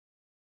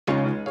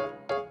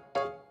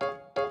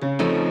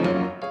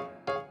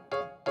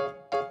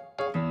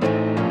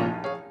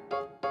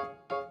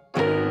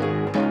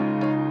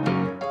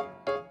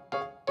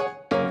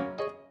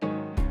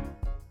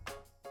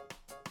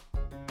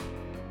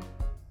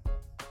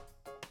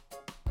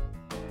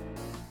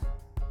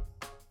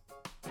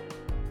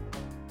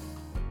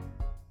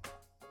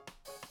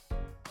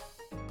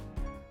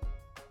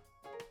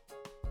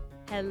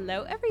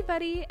Hello,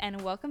 everybody, and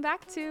welcome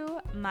back to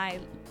my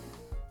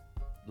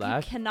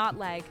Lash? You cannot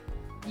lag.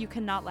 You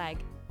cannot lag.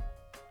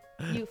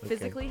 You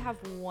physically have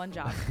one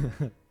job,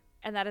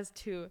 and that is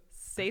to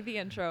say the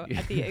intro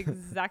at the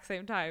exact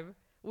same time.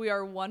 We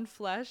are one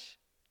flesh.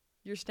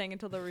 You're staying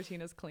until the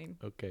routine is clean.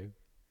 Okay.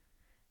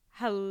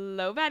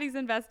 Hello, baddies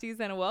and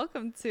besties, and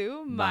welcome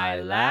to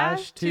My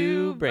Lash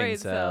to Brain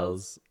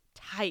Cells.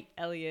 Tight,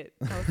 Elliot.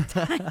 That was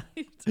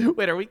tight.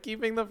 Wait, are we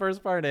keeping the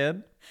first part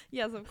in?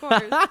 Yes, of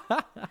course.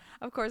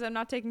 Of course, I'm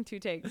not taking two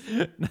takes.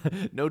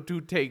 No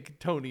two-take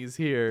Tonys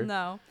here.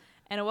 No.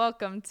 And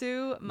welcome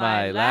to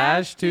My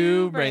Lash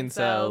to Brain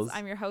Cells.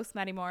 I'm your host,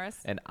 Maddie Morris.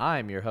 And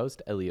I'm your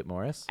host, Elliot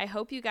Morris. I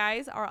hope you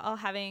guys are all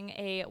having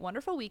a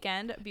wonderful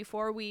weekend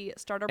before we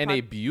start our And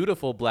a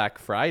beautiful Black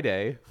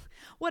Friday.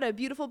 What a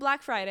beautiful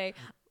Black Friday.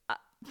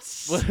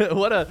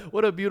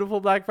 What a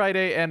beautiful Black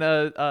Friday and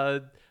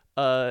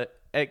a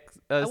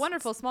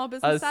wonderful small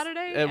business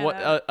Saturday. And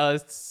a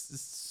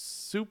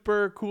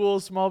super cool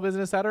small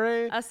business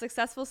Saturday. A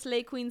successful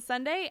Slay Queen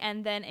Sunday,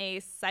 and then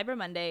a Cyber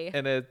Monday.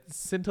 And a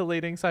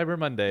scintillating Cyber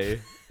Monday.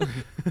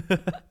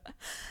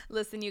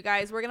 Listen, you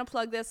guys, we're going to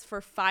plug this for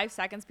 5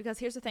 seconds because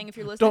here's the thing. If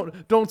you're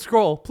listening. Don't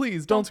scroll.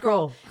 Please don't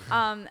scroll.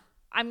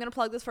 I'm going to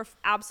plug this for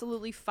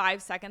absolutely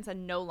 5 seconds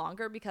and no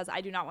longer because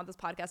I do not want this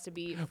podcast to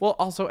be. Well,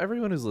 also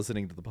everyone who's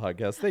listening to the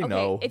podcast, they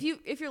know. If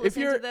you're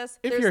listening to this,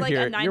 there's like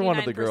here, a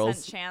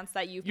 99% chance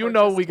that you've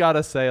we got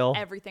a sale.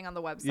 Everything on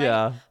the website.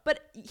 Yeah.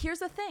 But here's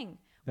the thing.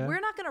 Yeah. We're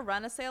not going to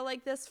run a sale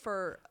like this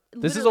for.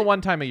 This is a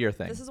one-time-a-year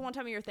thing. This is a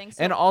one-time-a-year thing.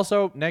 So and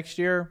also, next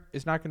year,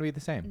 it's not going to be the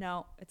same.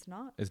 No, it's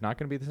not. It's not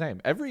going to be the same.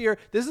 Every year,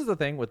 this is the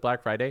thing with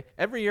Black Friday.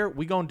 Every year,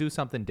 we go and do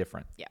something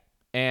different. Yeah.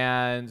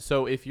 And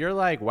so if you're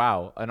like,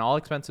 wow, an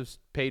all-expensive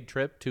paid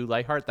trip to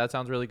Lightheart, that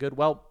sounds really good.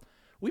 Well,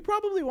 we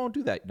probably won't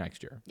do that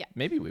next year. Yeah.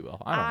 Maybe we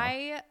will.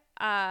 I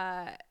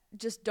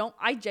don't know.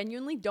 I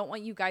genuinely don't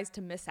want you guys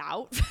to miss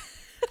out.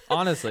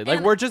 Honestly,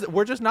 like we're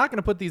just not going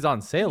to put these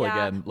on sale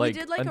again,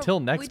 until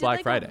next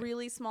Black Friday. We did a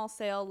really small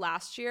sale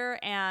last year,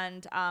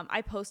 and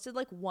I posted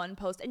like one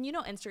post, and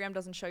Instagram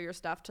doesn't show your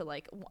stuff to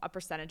like a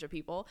percentage of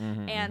people,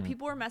 and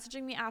people were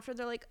messaging me after.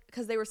 They're like,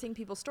 because they were seeing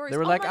people's stories. They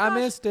were like, I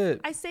missed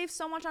it. I saved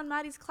so much on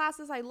Maddie's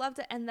classes. I loved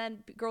it. And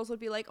then girls would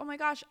be like, oh my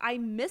gosh, I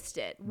missed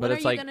it. When are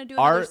you going to do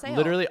another sale?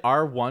 Literally,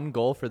 our one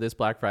goal for this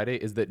Black Friday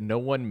is that no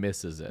one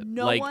misses it.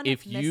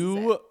 If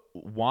you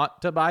want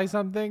to buy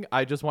something,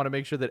 I just want to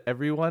make sure that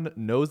everyone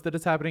knows that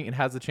it's happening and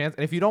has a chance.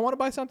 And if you don't want to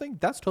buy something,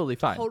 that's totally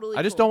fine.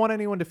 I just don't want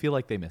anyone to feel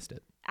like they missed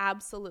it.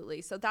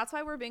 Absolutely. So that's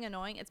why we're being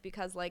annoying. It's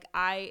because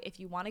if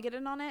you want to get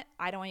in on it,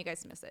 I don't want you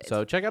guys to miss it.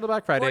 So check out the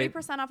Black Friday.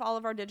 40% off all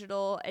of our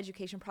digital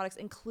education products,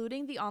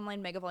 including the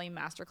online Mega Volume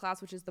Masterclass,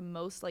 which is the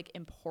most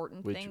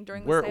important thing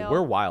during the sale.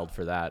 We're wild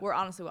for that. We're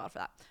honestly wild for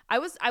that. I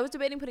was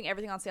debating putting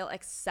everything on sale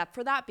except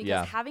for that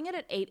because having it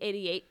at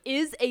 $888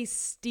 is a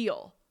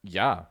steal.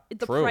 Yeah,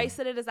 the price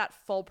that it is at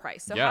full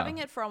price. So having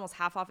it for almost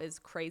half off is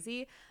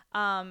crazy.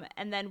 And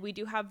then we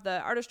do have the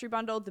artistry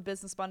bundle, the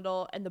business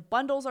bundle, and the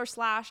bundles are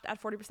slashed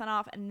at 40%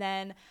 off. And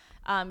then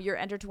you're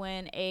entered to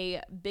win a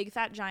big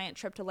fat giant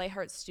trip to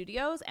Lightheart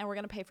Studios, and we're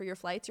gonna pay for your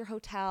flights, your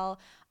hotel,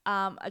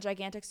 a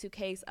gigantic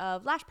suitcase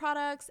of lash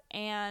products,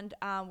 and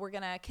we're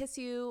gonna kiss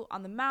you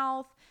on the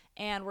mouth,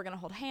 and we're gonna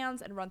hold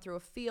hands and run through a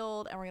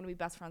field, and we're gonna be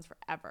best friends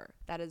forever.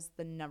 That is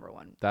the number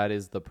one. That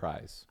is the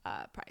prize.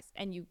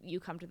 And you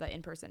come to the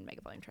in-person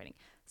Mega Volume training.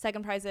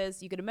 Second prize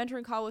is you get a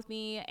mentoring call with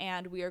me,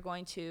 and we are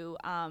going to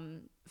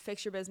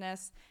fix your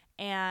business.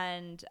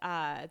 And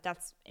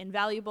that's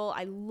invaluable.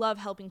 I love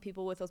helping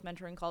people with those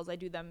mentoring calls. I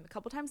do them a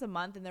couple times a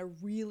month, and they're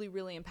really,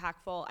 really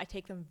impactful. I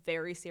take them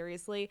very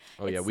seriously.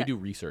 Oh, yeah. We do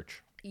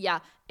research. Yeah.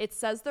 It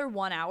says they're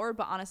 1 hour,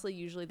 but honestly,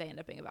 usually they end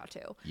up being about 2.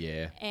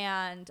 Yeah.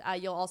 And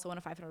you'll also win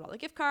a $500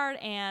 gift card.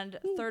 And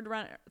third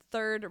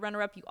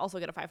runner-up, you also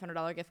get a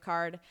 $500 gift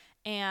card.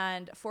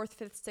 And 4th,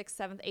 5th, 6th,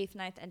 7th, 8th,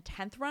 9th, and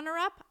 10th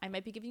runner-up, I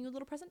might be giving you a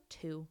little present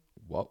too.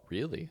 What?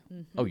 Really?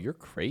 Mm-hmm. Oh, you're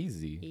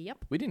crazy.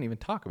 Yep. We didn't even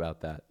talk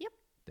about that. Yep.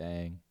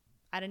 Dang.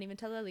 I didn't even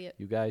tell Elliot.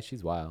 You guys,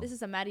 she's wild. This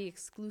is a Maddie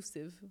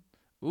exclusive.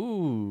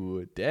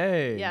 Ooh,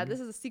 dang. Yeah, this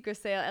is a secret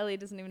sale. Elliot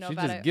doesn't even know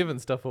about it. She's just giving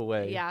stuff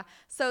away. Yeah.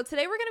 So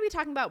today we're going to be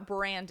talking about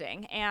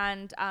branding.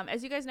 And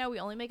as you guys know, we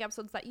only make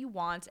episodes that you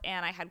want.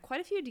 And I had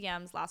quite a few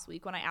DMs last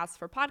week when I asked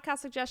for podcast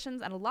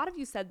suggestions. And a lot of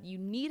you said you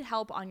need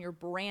help on your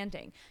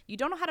branding. You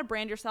don't know how to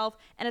brand yourself.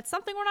 And it's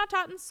something we're not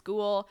taught in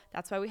school.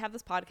 That's why we have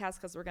this podcast,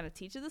 because we're going to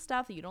teach you the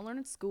stuff that you don't learn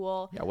in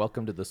school. Yeah,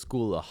 welcome to the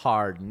school of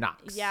hard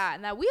knocks. Yeah,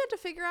 and that we had to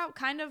figure out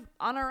kind of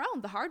on our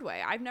own the hard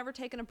way. I've never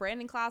taken a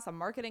branding class, a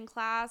marketing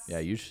class. Yeah,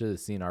 you should have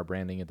seen our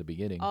branding at the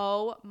beginning.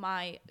 Oh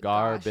my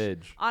garbage.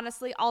 Gosh.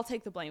 Honestly, I'll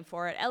take the blame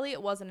for it.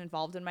 Elliot wasn't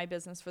involved in my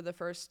business for the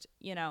first,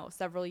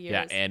 several years.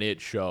 Yeah, and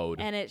it showed.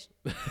 And it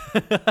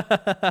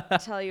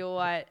tell you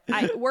what,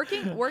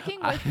 working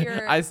with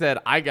your I said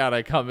I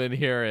gotta come in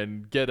here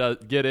and get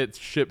it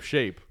ship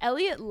shape.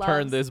 Elliot loves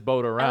turn this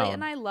boat around. Elliot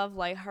and I love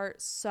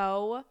Lightheart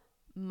so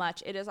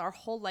much. It is our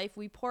whole life.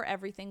 We pour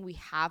everything we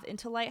have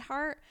into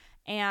Lightheart.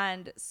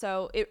 And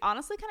so it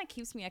honestly kind of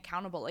keeps me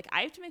accountable. Like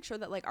I have to make sure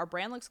that like our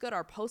brand looks good,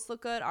 our posts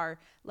look good, our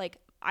like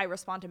I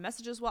respond to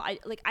messages well. I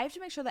have to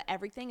make sure that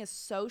everything is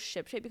so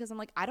shipshape because I'm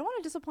like, I don't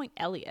want to disappoint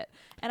Elliot.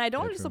 And I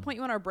don't want to disappoint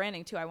you in our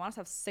branding too. I want us to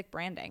have sick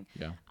branding.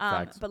 Yeah.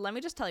 But let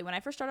me just tell you, when I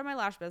first started my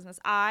lash business,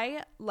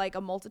 I, like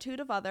a multitude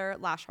of other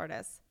lash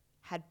artists,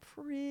 had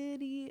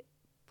pretty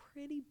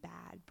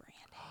bad branding.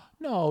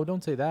 No,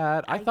 don't say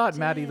that. I thought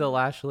Maddie the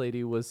Lash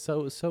Lady was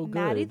so good.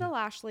 Maddie the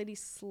Lash Lady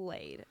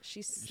slayed.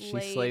 She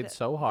slayed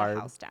so hard.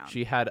 The house down.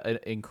 She had an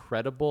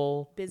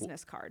incredible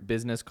business card.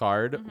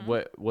 Mm-hmm.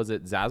 What was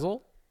it?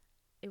 Zazzle?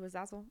 It was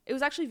Zazzle. It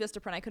was actually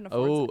Vistaprint. I couldn't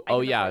afford.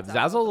 Yeah,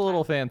 Zazzle's a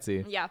little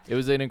fancy. Yeah. It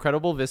was an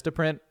incredible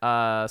Vistaprint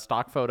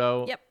stock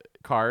photo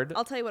card.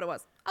 I'll tell you what it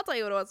was.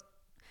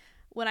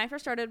 When I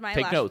first started my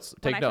first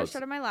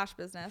started my lash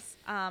business,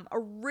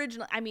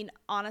 originally, I mean,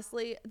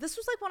 honestly, this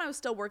was like when I was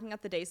still working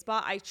at the day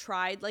spa. I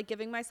tried like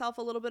giving myself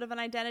a little bit of an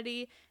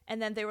identity,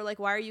 and then they were like,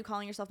 "Why are you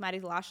calling yourself Maddie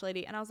the Lash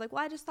Lady?" And I was like,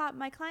 "Well, I just thought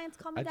my clients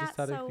call me that,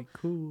 so it'd be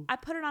cool." I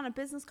put it on a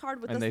business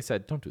card with. And they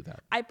said, "Don't do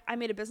that." I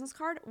made a business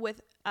card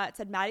with it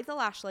said Maddie the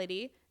Lash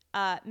Lady,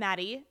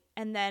 Maddie,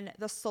 and then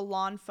the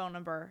salon phone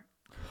number.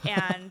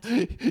 And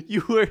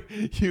you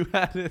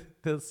had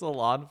the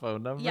salon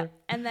phone number. Yeah,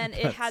 and then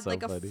it had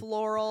like a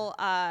floral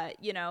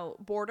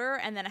border,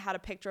 and then it had a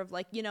picture of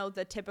like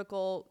the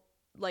typical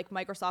like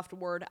Microsoft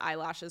Word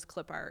eyelashes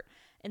clip art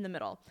in the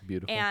middle.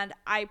 Beautiful. And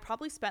I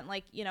probably spent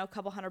like a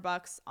couple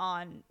 $100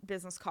 on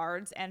business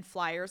cards and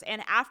flyers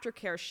and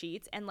aftercare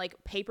sheets and like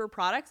paper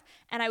products,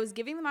 and I was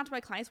giving them out to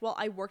my clients while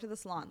I worked at the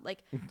salon,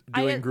 like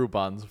doing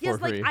Groupons for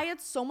free. Like I had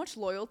so much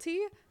loyalty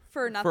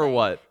for nothing. For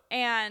what?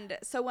 And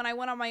so when I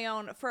went on my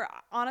own for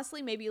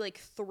honestly maybe like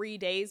 3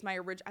 days, I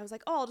was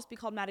like, I'll just be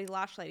called Maddie the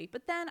Lash Lady.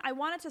 But then I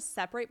wanted to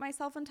separate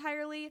myself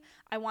entirely.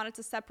 I wanted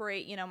to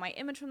separate, my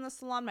image from the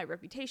salon, my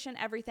reputation,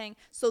 everything.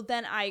 So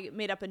then I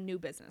made up a new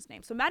business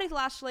name. So Maddie the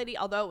Lash Lady,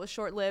 although it was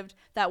short-lived,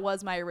 that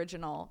was my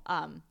original.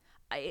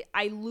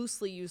 I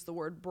loosely use the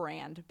word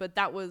brand, but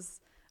that was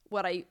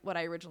what I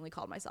originally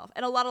called myself.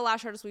 And a lot of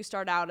lash artists, we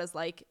start out as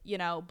like,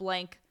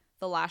 blank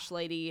the Lash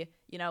Lady,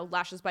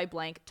 lashes by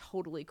blank,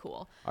 totally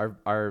cool.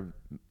 Our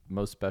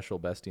most special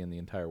bestie in the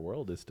entire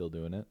world is still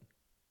doing it.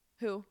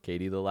 Who?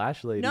 Katie the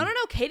Lash Lady. No.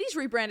 Katie's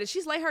rebranded.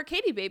 She's Lightheart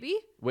Katie, baby.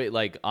 Wait,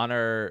 like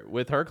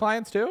with her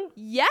clients too?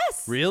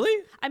 Yes. Really?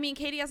 I mean,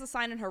 Katie has a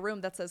sign in her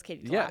room that says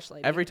Katie the Lash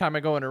Lady. Every time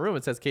I go in her room,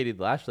 it says Katie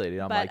the Lash Lady.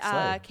 And I'm like,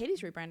 slay.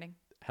 Katie's rebranding.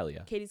 Hell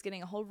yeah. Katie's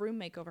getting a whole room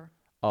makeover.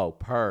 Oh,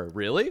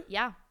 really?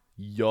 Yeah.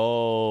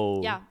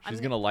 Yo. Yeah.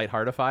 She's going to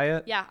lightheartify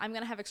it? Yeah. I'm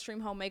going to have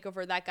Extreme Home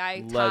Makeover. That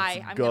guy, Let's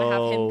Ty. I'm going to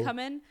have him come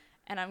in,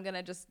 and I'm going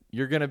to just...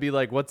 You're going to be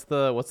like, what's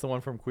the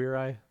one from Queer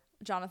Eye?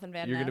 Jonathan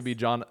Van Ness. You're going to be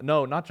John...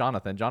 No, not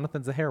Jonathan.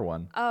 Jonathan's the hair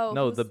one. Oh.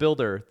 No, the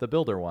builder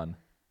one.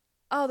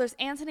 Oh, there's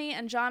Anthony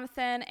and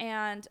Jonathan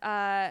and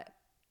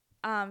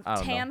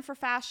Tan for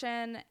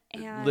Fashion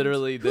and...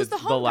 Literally, the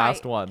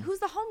last one. Who's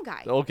the home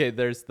guy? Okay,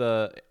 there's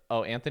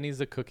Anthony's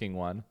the cooking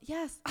one.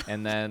 Yes.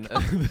 And then we're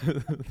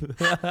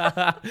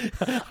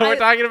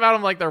talking about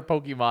them like they're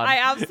Pokemon. I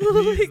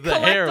absolutely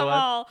collect them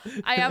all.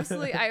 I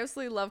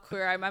absolutely love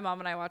Queer Eye. My mom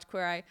and I watch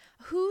Queer Eye.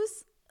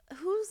 Who's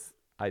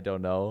I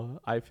don't know.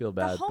 I feel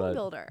bad. The home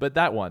builder. But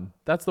that one.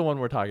 That's the one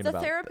we're talking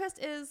about. The therapist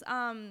is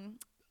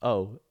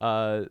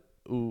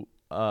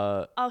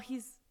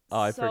he's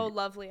so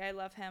lovely. I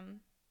love him.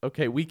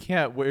 Okay, we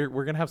can't.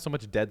 We're gonna have so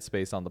much dead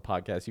space on the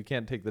podcast. You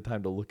can't take the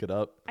time to look it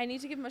up. I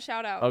need to give him a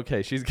shout out.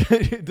 Okay,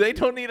 they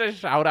don't need a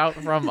shout out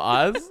from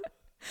us.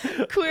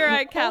 Queer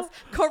Eye Cast.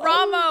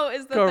 Karamo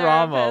is the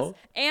therapist.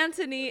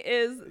 Anthony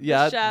is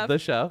the chef. The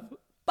chef.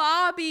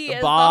 Bobby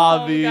is the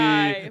home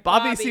guy.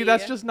 Bobby, see,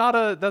 that's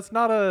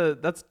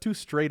too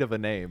straight of a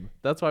name.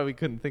 That's why we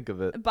couldn't think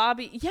of it.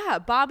 Bobby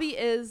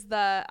is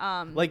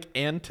the like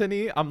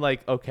Anthony. I'm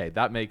like, okay,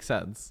 that makes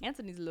sense.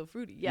 Anthony's a little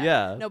fruity.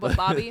 Yeah. No, but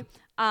Bobby.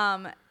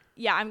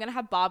 I'm gonna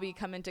have Bobby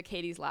come into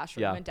Katie's lash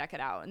room and deck it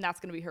out, and that's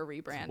gonna be her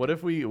rebrand. What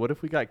if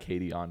we got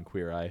Katie on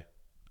Queer Eye?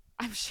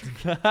 I'm sure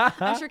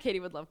Katie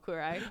would love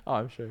Queer Eye. Oh,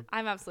 I'm sure.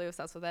 I'm absolutely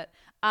obsessed with it.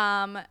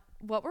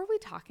 What were we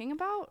talking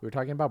about? We were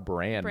talking about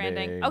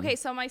branding. Okay,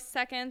 so my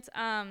second...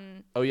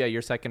 oh, yeah,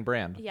 your second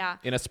brand. Yeah.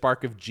 In a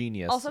spark of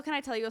genius. Also, can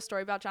I tell you a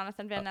story about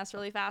Jonathan Van Ness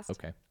really fast?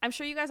 Okay. I'm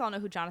sure you guys all know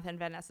who Jonathan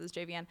Van Ness is,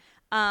 JVN.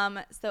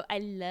 So I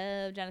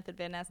love Jonathan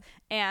Van Ness.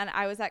 And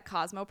I was at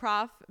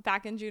Cosmoprof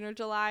back in June or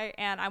July,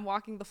 and I'm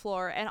walking the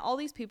floor, and all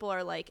these people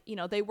are like,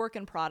 they work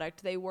in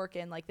product. They work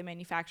in, like, the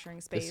manufacturing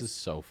space. This is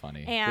so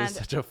funny. And, this is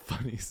such a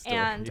funny story.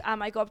 And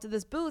I go up to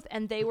this booth,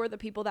 and they were the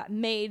people that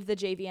made the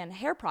JVN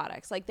hair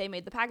products. Like, they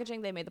made the packaging,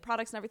 they made the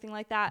products and everything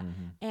like that.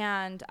 Mm-hmm.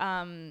 And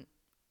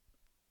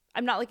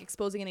I'm not like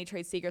exposing any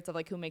trade secrets of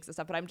like who makes this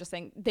stuff, but I'm just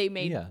saying they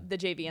made the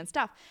JVN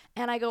stuff.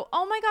 And I go,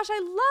 oh my gosh, I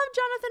love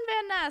Jonathan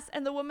Van Ness.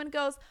 And the woman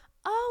goes,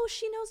 oh,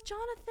 she knows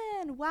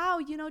Jonathan. Wow,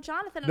 you know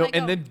Jonathan.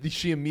 And then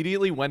she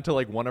immediately went to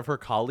like one of her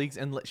colleagues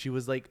and she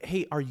was like,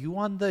 hey, are you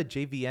on the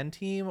JVN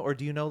team, or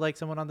do you know like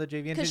someone on the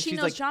JVN team? Because she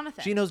knows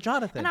Jonathan. She knows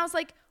Jonathan. And I was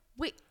like,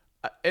 wait,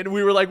 And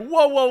we were like,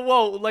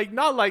 whoa, like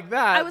not like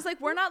that. I was like,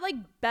 we're not like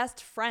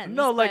best friends.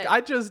 No, like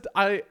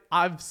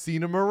I've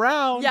seen him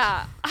around.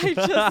 Yeah,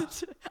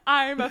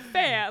 I'm a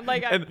fan.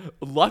 Like, and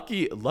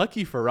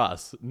lucky for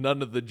us,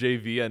 none of the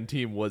JVN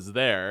team was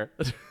there.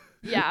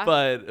 Yeah,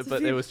 but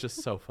it was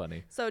just so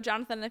funny. So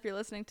Jonathan, if you're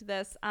listening to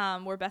this,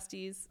 we're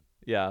besties.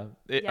 Yeah,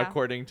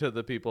 according to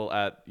the people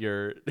at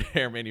your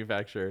hair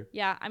manufacturer.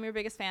 Yeah, I'm your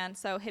biggest fan.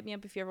 So hit me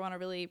up if you ever want a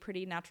really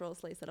pretty natural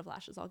slay set of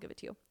lashes. I'll give it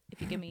to you. If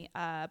you give me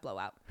a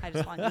blowout, I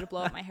just want you to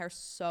blow out my hair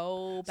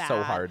so bad.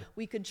 So hard.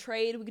 We could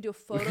trade. We could do a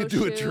photo shoot. We could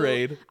do a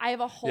trade. I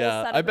have a whole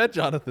set. I bet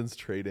Jonathan's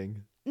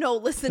trading. No,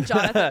 listen,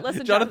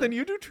 Jonathan. Jonathan,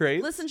 you do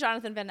trades. Listen,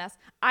 Jonathan Van Ness.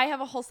 I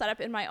have a whole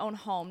setup in my own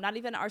home. Not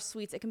even our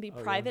suites. It can be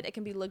private. Yeah. It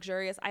can be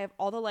luxurious. I have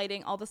all the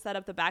lighting, all the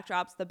setup, the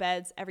backdrops, the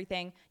beds,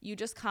 everything. You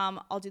just come.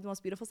 I'll do the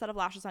most beautiful set of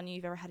lashes on you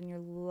you've ever had in your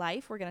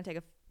life. We're gonna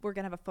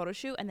have a photo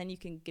shoot, and then you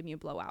can give me a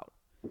blowout.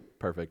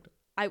 Perfect.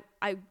 I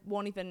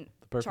won't even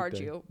charge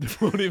you.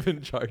 Won't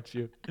even charge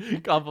you.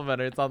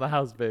 Complimentary. It's on the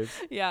house, babe.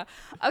 Yeah.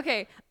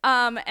 Okay.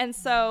 And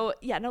so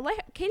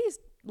Katie's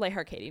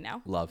Layher Katie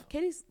now. Love.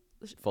 Katie's.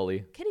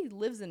 Fully. Katie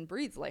lives and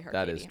breathes Layheart.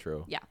 That Katie. is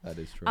true. Yeah. That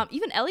is true.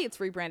 Even Elliot's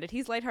rebranded.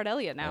 He's Lightheart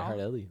Elliot now. Lightheart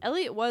Elliot.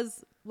 Elliot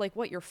was like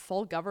what, your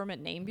full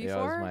government name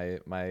before? Yeah, it was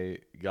my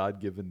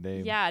God-given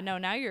name. Yeah, no,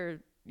 now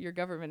your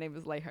government name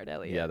is Lightheart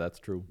Elliot. Yeah, that's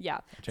true. Yeah.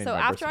 So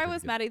after I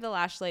was Maddie the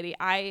Lash Lady,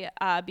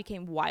 I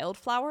became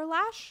Wildflower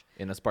Lash.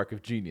 In a spark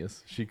of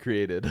genius, she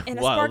created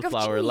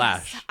Wildflower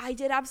Lash. I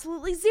did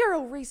absolutely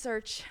zero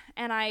research,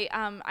 and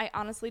I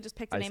honestly just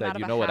picked a name out of a hat.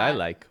 You know what I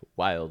like?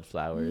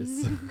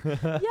 Wildflowers.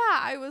 Yeah,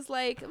 I was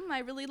like, I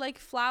really like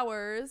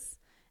flowers,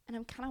 and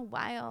I'm kind of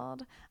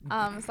wild.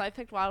 So I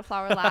picked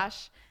Wildflower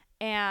Lash.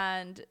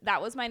 And that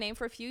was my name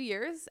for a few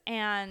years,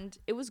 and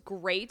it was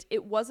great.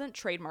 It wasn't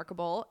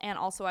trademarkable, and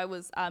also I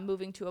was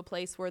moving to a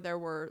place where there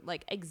were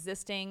like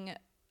existing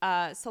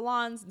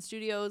salons and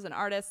studios and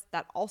artists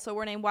that also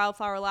were named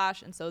Wildflower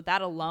Lash, and so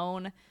that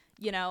alone,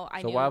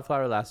 I knew.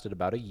 Wildflower lasted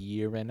about a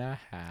year and a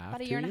half.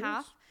 About a year and a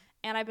half,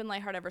 and I've been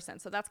Lightheart ever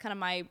since. So that's kind of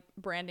my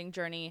branding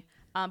journey.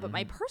 But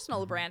my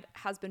personal brand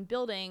has been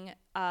building.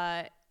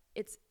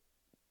 It's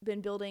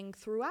been building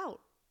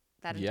throughout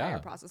that entire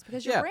process,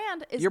 because your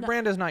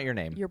brand is not your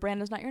name. Your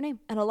brand is not your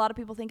name. And a lot of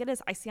people think it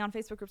is. I see on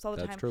Facebook groups all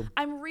the time. True.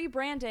 I'm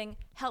rebranding.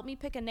 Help me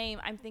pick a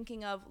name. I'm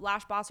thinking of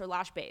Lash Boss or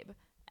Lash Babe.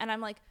 And I'm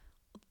like,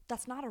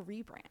 that's not a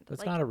rebrand.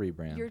 That's not a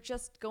rebrand. You're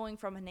just going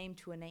from a name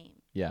to a name.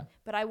 Yeah.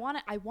 But I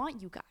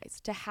want you guys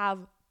to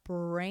have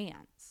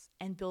brands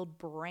and build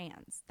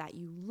brands that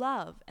you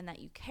love and that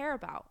you care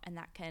about and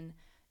that can,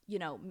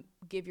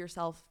 give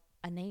yourself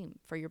a name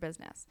for your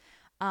business.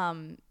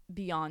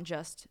 Beyond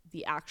just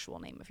the actual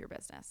name of your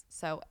business.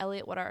 So,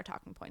 Elliot, what are our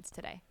talking points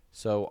today?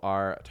 So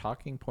our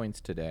talking points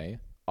today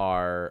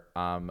are,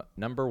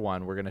 number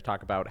one, we're going to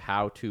talk about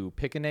how to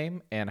pick a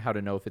name and how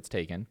to know if it's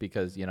taken,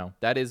 because,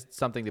 that is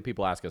something that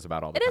people ask us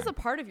about all the time. It is a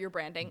part of your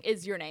branding,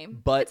 is your name.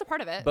 But it's a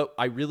part of it. But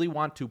I really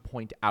want to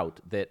point out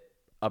that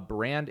a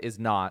brand is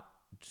not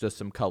just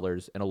some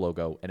colors and a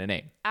logo and a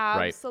name.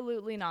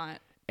 Absolutely not.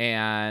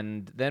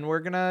 And then we're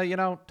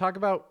gonna, talk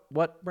about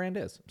what brand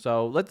is.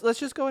 So let's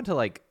just go into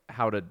like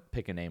how to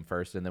pick a name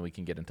first, and then we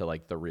can get into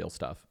like the real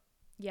stuff.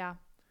 Yeah.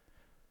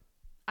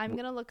 I'm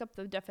gonna look up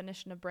the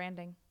definition of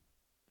branding.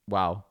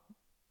 Wow.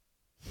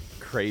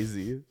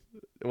 Crazy.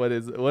 What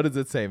does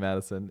it say,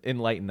 Madison?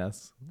 Enlighten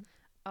us.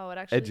 Oh, it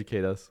actually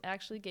educate us. It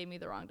actually gave me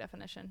the wrong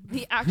definition.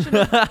 The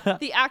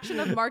action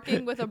of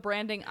marking with a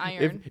branding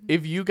iron.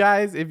 If you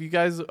guys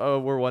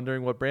were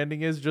wondering what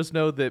branding is, just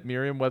know that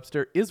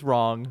Merriam-Webster is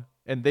wrong.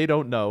 And they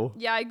don't know.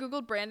 Yeah, I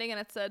googled branding and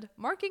it said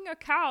marking a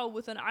cow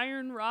with an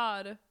iron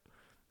rod.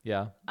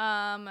 Yeah.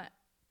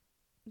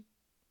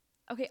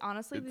 Okay,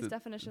 honestly, these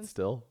definitions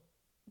still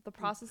the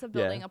process of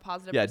building a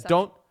positive perception.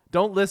 Yeah,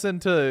 don't listen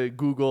to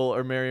Google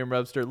or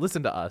Merriam-Webster.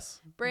 Listen to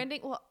us.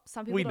 Branding, well,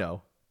 some people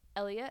know.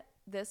 Elliot,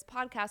 this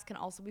podcast can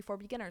also be for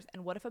beginners.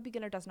 And what if a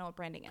beginner doesn't know what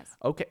branding is?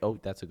 Okay. Oh,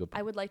 that's a good point.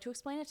 I would like to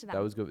explain it to them.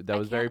 That was good. That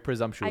was very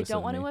presumptuous. I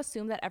don't want to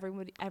assume that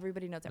everybody knows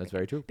everything. That's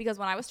very true. Because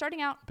when I was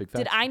starting out,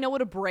 did I know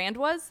what a brand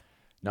was?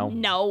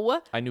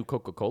 No. I knew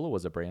Coca-Cola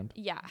was a brand.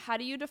 Yeah. How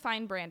do you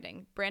define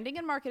branding? Branding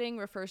and marketing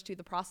refers to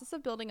the process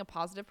of building a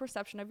positive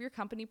perception of your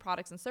company,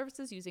 products, and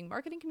services using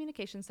marketing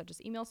communications such as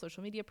email,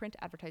 social media, print,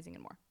 advertising,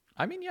 and more.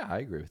 I mean, yeah, I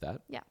agree with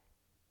that. Yeah.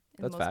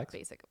 In That's the most facts.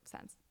 basic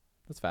sense.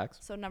 That's facts.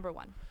 So number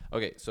one.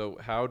 Okay, so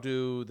how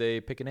do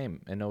they pick a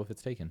name and know if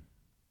it's taken?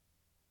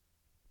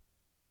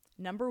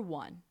 Number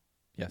one.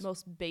 Yes.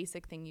 Most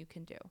basic thing you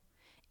can do.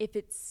 If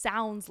it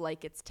sounds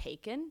like it's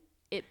taken,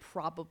 it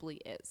probably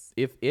is.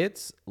 If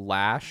it's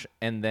Lash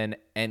and then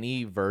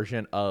any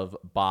version of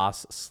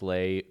Boss,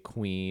 Slay,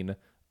 Queen,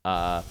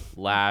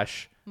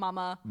 Lash,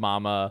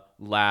 Mama,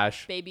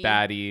 Lash, Baby,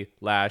 Baddie,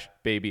 Lash,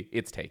 Baby,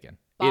 it's taken.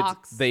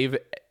 Box,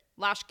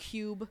 Lash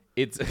Cube,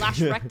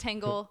 Lash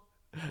Rectangle,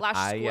 Lash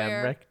Square. I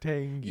am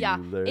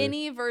rectangular. Yeah,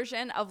 any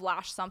version of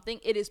Lash something,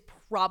 it is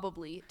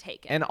probably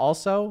taken. And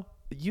also,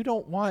 you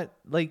don't want,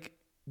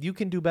 you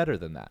can do better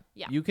than that.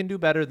 Yeah. You can do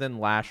better than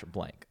Lash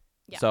blank.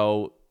 Yeah.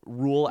 So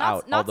rule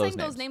out not all those saying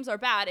those names are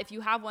bad. If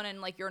you have one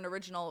and like you're an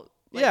original,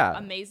 like,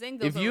 amazing.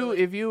 Those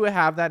if you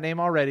have that name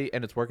already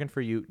and it's working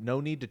for you,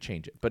 no need to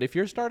change it. But if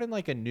you're starting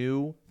like a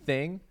new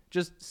thing,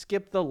 just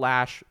skip the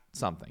lash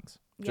somethings.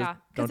 Yeah,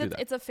 because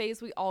it's a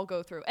phase we all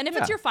go through. And if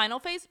it's your final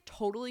phase,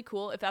 totally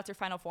cool if that's your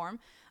final form.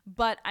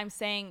 But I'm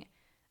saying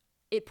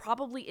it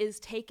probably is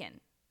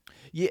taken.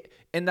 Yeah,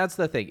 and that's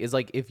the thing is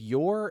like if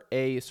you're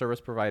a service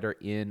provider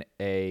in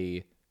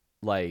a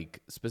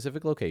like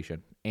specific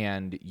location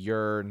and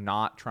you're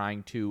not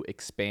trying to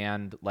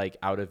expand like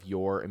out of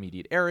your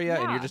immediate area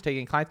and you're just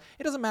taking clients,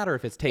 it doesn't matter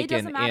if it's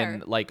taken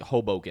in like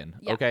Hoboken,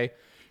 okay?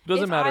 It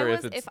doesn't matter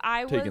if it's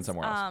taken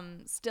somewhere else.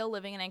 Still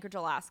living in Anchorage,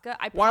 Alaska,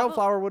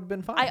 Wildflower would have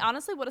been fine. I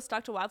honestly would have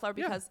stuck to Wildflower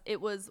because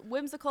it was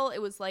whimsical. It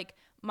was like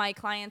my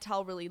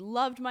clientele really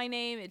loved my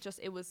name.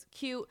 It was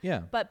cute.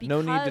 Yeah. But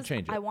because no need to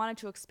change it. I wanted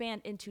to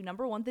expand into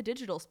number one, the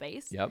digital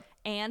space. Yep.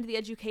 And the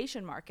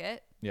education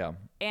market. Yeah.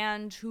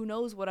 And who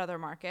knows what other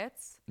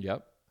markets.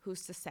 Yep.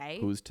 Who's to say?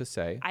 Who's to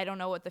say? I don't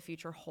know what the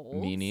future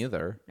holds. Me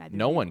neither.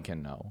 No one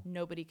can know.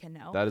 Nobody can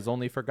know. That is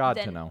only for God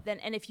to know.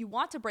 And if you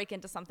want to break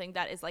into something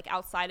that is like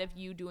outside of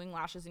you doing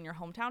lashes in your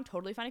hometown,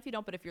 totally fine if you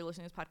don't. But if you're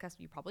listening to this podcast,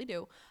 you probably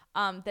do.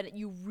 Then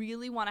you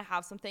really want to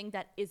have something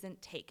that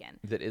isn't taken.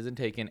 That isn't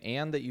taken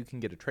and that you can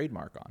get a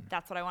trademark on.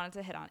 That's what I wanted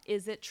to hit on.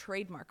 Is it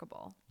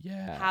trademarkable?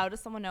 Yeah. How does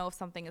someone know if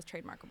something is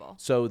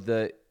trademarkable? So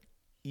the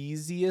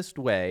easiest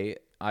way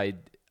I'd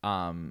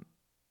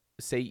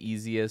say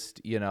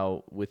easiest,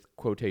 with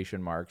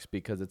quotation marks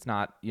because it's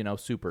not,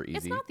 super easy.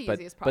 It's not the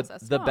easiest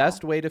process. But the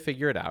best way to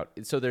figure it out.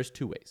 So there's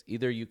two ways.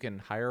 Either you can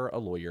hire a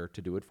lawyer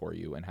to do it for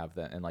you and have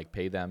them and like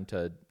pay them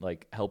to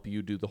like help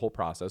you do the whole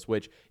process,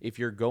 which if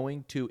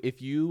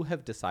you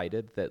have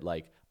decided that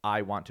like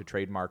I want to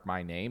trademark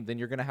my name, then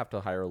you're going to have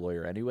to hire a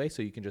lawyer anyway.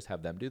 So you can just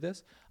have them do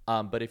this.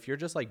 But if you're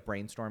just like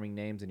brainstorming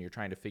names and you're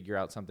trying to figure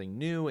out something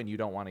new and you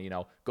don't want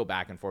to, go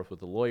back and forth with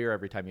the lawyer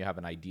every time you have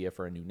an idea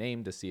for a new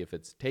name to see if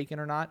it's taken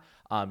or not,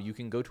 you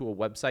can go to a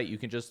website. You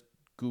can just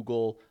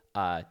Google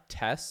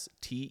TESS,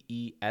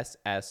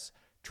 TESS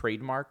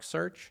trademark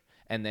search,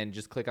 and then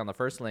just click on the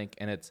first link.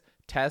 And it's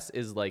TESS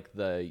is like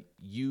the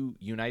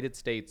United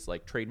States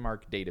like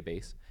trademark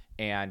database.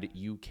 And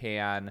you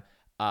can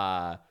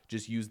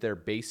just use their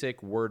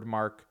basic word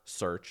mark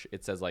search.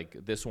 It says like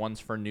this one's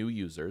for new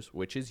users,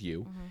 which is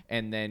you. Mm-hmm.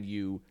 And then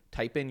you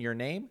type in your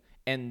name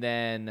and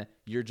then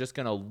you're just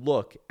going to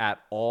look at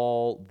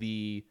all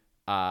the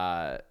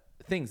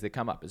things that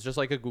come up. It's just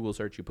like a Google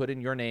search. You put in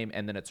your name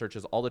and then it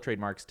searches all the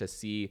trademarks to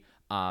see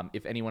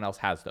if anyone else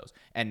has those.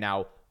 And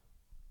now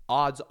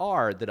odds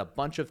are that a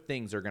bunch of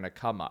things are going to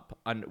come up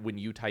when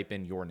you type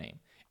in your name.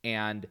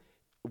 And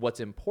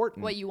what's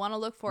important, what you want to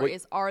look for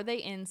is, are they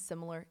in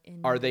similar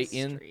industries? Are they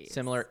in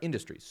similar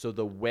industries? So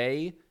the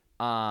way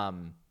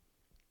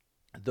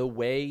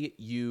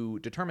you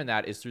determine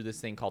that is through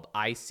this thing called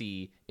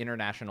IC,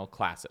 international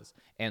classes.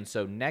 And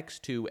so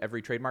next to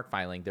every trademark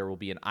filing, there will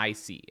be an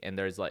IC, and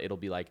it'll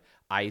be like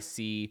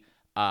IC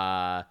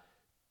 003,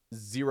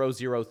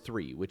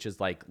 which is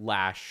like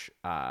lash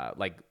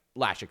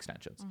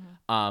extensions.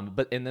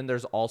 Mm-hmm. And then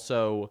there's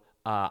also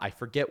I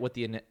forget what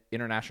the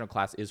international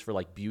class is for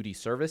like beauty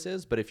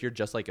services, but if you're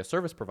just like a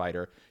service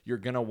provider, you're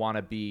going to want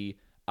to be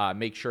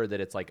make sure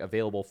that it's like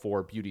available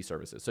for beauty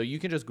services. So you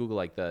can just Google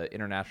like the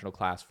international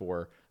class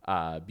for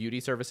beauty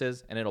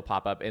services and it'll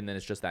pop up and then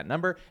it's just that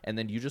number. And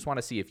then you just want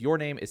to see if your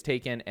name is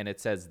taken and it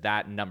says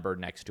that number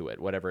next to it,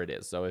 whatever it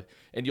is. So,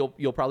 and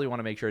you'll probably want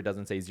to make sure it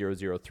doesn't say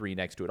 003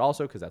 next to it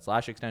also, because that's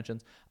lash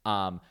extensions.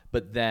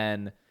 But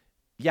then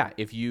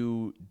if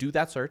you do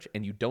that search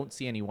and you don't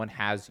see anyone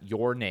has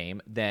your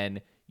name,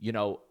 then,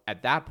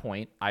 at that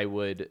point, I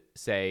would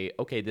say,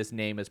 okay, this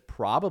name is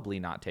probably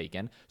not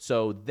taken.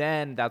 So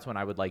then that's when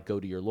I would like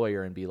go to your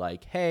lawyer and be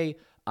like, hey,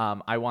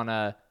 I'm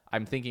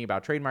thinking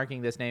about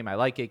trademarking this name. I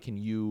like it. Can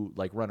you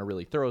like run a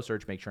really thorough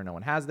search, make sure no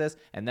one has this?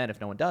 And then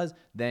if no one does,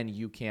 then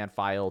you can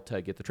file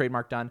to get the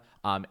trademark done.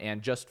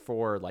 And just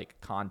for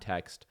like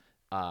context,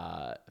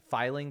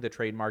 filing the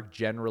trademark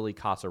generally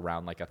costs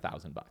around like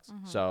 $1,000.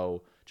 Mm-hmm.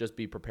 So just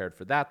be prepared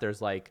for that.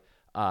 There's like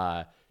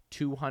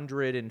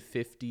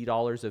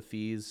 $250 of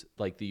fees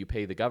like that you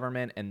pay the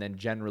government, and then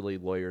generally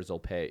lawyers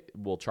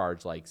will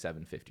charge like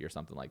 $750 or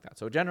something like that.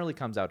 So it generally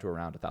comes out to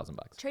around $1,000.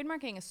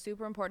 Trademarking is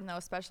super important though,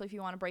 especially if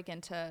you want to break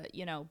into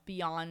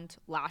beyond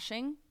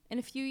lashing in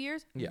a few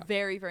years. Yeah.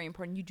 Very, very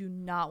important. You do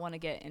not want to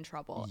get in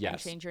trouble and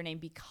change your name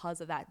because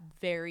of that.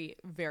 Very,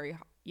 very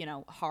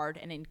hard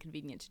and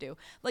inconvenient to do.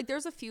 Like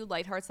there's a few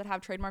Light Hearts that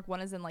have trademark. One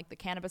is in like the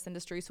cannabis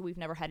industry, so we've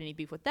never had any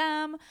beef with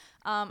them.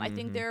 I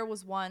think there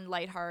was one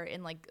Light Heart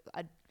in like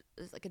a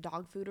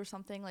dog food or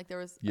something. Like there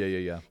was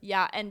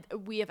yeah, and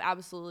we have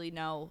absolutely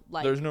no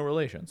like there's no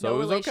relation, so no it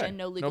was relation, okay.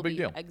 No legal no big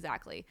deal.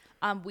 Exactly.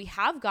 We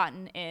have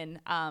gotten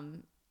in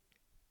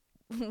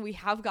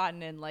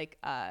like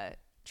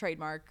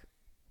trademark,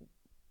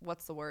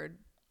 what's the word,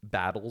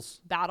 battles,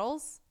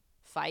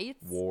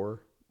 fights, wars.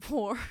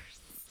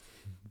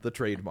 The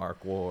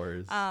trademark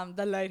wars.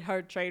 The Light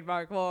Heart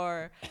trademark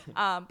war.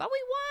 But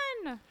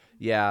we won.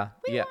 Yeah.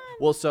 We yeah. won.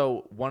 Well,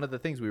 so one of the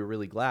things, we were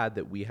really glad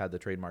that we had the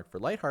trademark for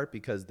Lightheart,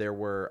 because there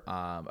were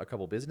a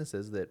couple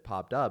businesses that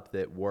popped up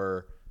that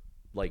were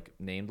like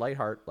named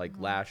Lightheart, like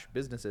lash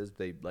businesses.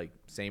 They like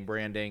same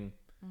branding,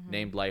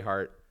 named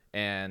Lightheart,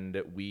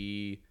 and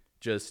we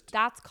just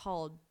That's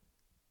called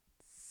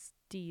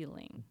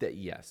stealing.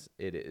 yes,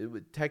 it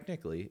would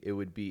technically it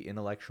would be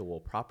intellectual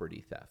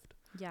property theft.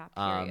 Yeah,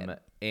 period.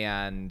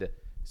 And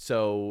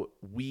so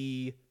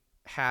we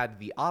had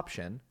the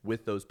option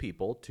with those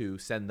people to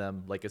send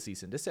them like a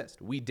cease and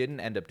desist. We didn't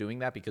end up doing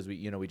that because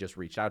we just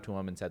reached out to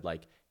them and said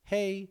like,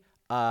 hey,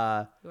 you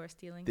are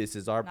stealing. This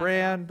is our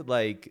brand.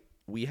 Like,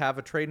 we have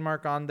a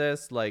trademark on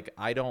this. Like,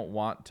 I don't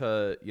want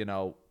to,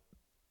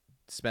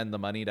 spend the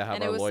money to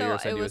have our lawyer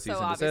send you a cease and desist. It was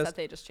so obvious that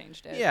they just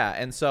changed it. Yeah,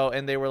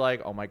 and they were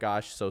like, "Oh my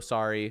gosh, so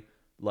sorry."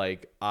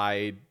 Like,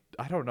 I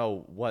don't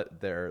know what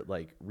their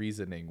like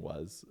reasoning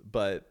was,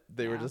 but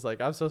they were just like,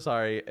 "I'm so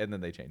sorry," and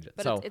then they changed it.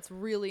 But so it's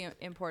really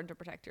important to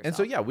protect yourself. And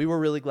so yeah, we were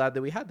really glad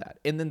that we had that.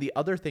 And then the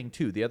other thing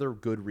too, the other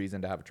good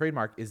reason to have a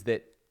trademark is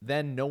that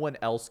then no one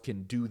else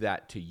can do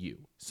that to you.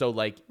 So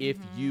like if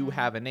you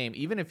have a name,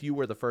 even if you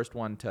were the first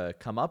one to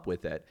come up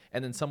with it,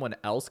 and then someone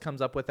else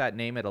comes up with that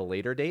name at a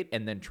later date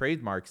and then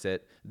trademarks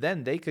it,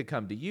 then they could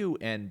come to you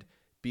and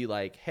be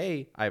like,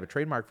 hey, I have a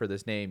trademark for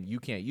this name.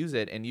 You can't use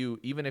it. And you,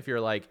 even if you're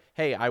like,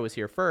 hey, I was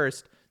here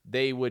first,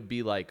 they would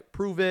be like,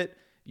 prove it.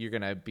 It's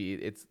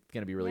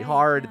going to be really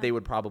hard. They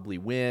would probably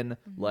win.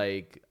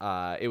 Like,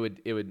 it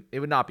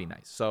would not be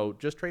nice. So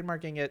just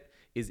trademarking it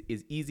is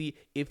easy.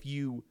 If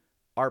you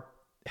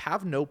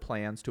have no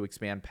plans to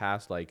expand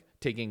past like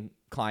taking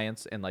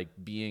clients and like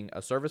being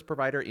a service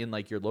provider in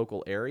like your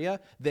local area,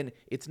 then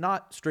it's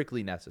not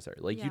strictly necessary.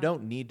 Like you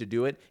don't need to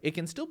do it. It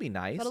can still be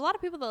nice. But a lot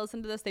of people that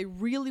listen to this, they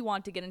really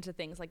want to get into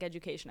things like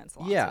education and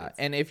salon suites.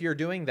 And if you're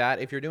doing that,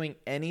 if you're doing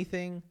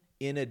anything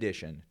in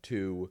addition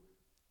to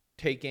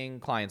taking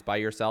clients by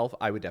yourself,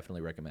 I would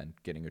definitely recommend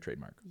getting a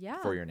trademark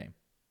for your name.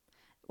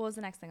 What was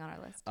the next thing on our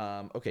list?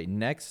 Okay,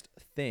 next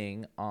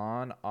thing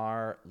on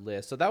our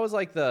list. So that was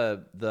like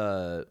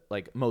the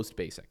like most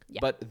basic. Yeah.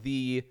 But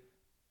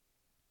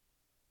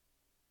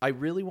I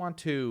really want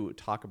to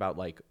talk about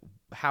like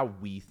how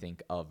we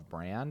think of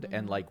brand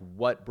and like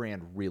what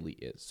brand really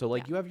is. So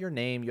like you have your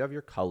name, you have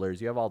your colors,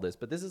 you have all this,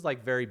 but this is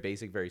like very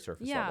basic, very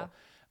surface level.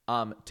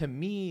 To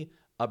me,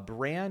 a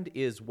brand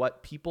is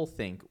what people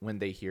think when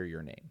they hear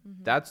your name.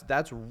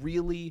 That's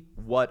really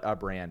what a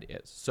brand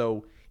is.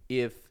 So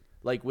if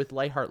like with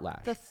Lightheart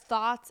Lash, the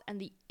thoughts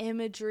and the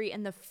imagery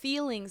and the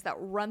feelings that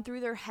run through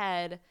their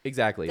head.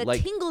 Exactly. The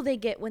tingle they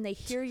get when they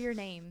hear your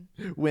name.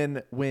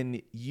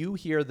 When you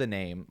hear the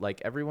name,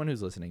 like everyone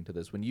who's listening to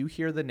this, when you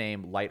hear the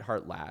name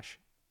Lightheart Lash,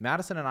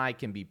 Madison and I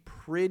can be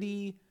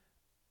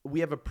we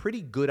have a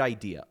pretty good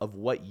idea of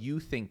what you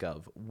think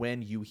of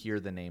when you hear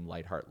the name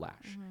Lightheart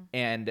Lash.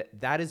 And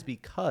that is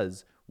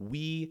because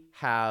we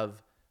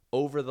have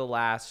over the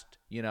last,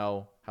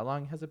 how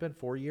long has it been?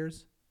 4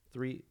 years?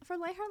 3 for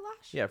Lightheart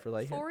Lash? Yeah, for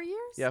Lightheart. 4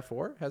 years? Yeah,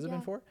 4. Has it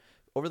been 4?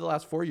 Over the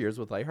last 4 years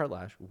with Lightheart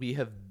Lash, we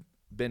have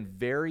been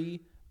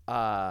very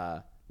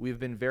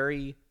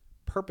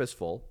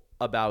purposeful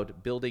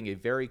about building a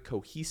very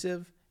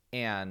cohesive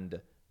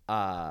and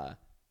clear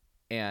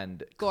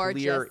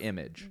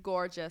image.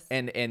 Gorgeous.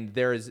 And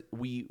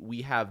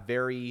we have a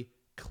very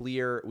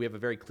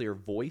clear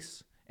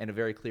voice and a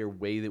very clear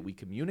way that we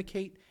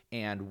communicate,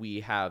 and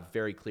we have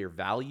very clear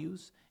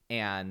values,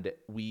 and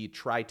we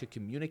try to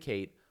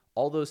communicate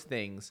all those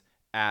things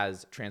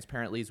as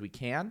transparently as we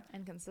can.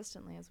 And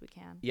consistently as we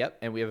can. Yep.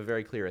 And we have a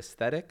very clear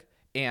aesthetic.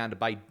 And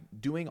by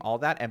doing all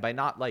that and by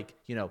not like,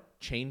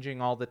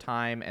 changing all the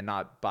time and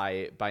not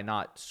by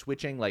not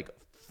switching like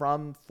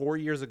from 4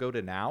 years ago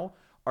to now,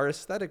 our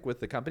aesthetic with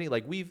the company,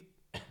 like we've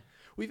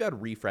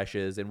had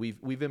refreshes and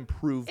we've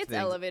improved it's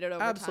things. Elevated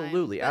over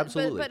absolutely, time.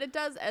 Absolutely. But it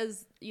does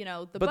as,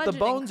 the but the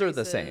bones are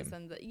the same.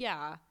 And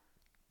yeah.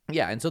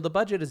 And so the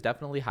budget is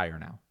definitely higher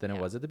now than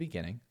it was at the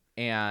beginning.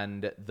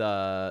 And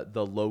the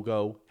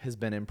logo has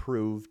been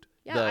improved.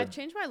 Yeah, I've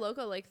changed my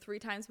logo like 3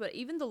 times, but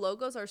even the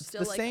logos are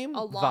still like same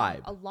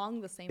along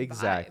the same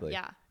vibe.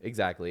 Yeah.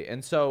 Exactly.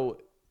 And so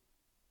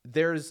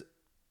there's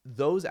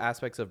those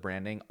aspects of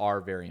branding are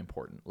very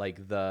important.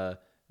 Like the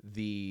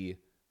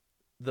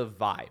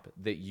vibe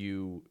that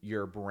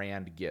your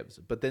brand gives.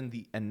 But then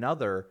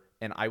another,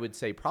 and I would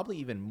say probably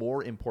even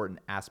more important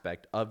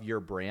aspect of your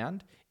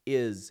brand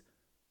is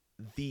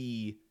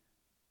the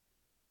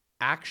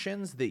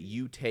actions that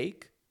you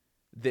take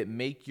that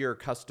make your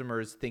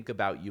customers think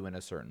about you in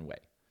a certain way.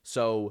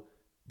 So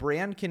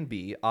brand can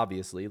be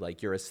obviously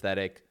like your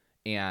aesthetic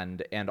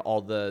and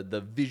all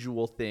the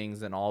visual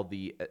things and all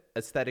the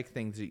aesthetic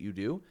things that you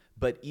do.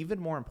 But even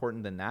more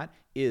important than that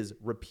is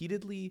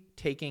repeatedly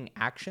taking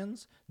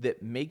actions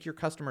that make your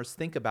customers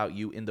think about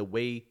you in the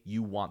way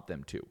you want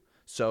them to.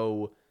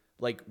 So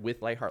like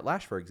with Lightheart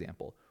Lash, for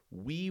example,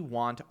 we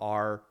want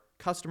our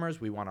customers,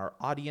 we want our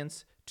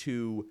audience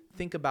to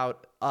think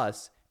about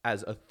us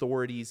as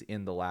authorities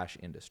in the lash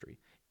industry.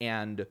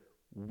 And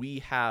we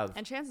have...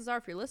 And chances are,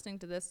 if you're listening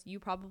to this, you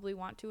probably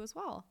want to as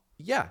well.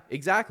 Yeah,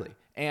 exactly.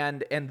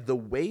 And the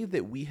way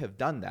that we have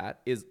done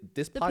that is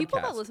this podcast. The people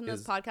that listen to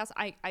this podcast,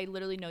 I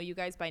literally know you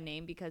guys by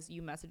name because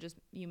you message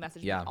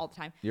me all the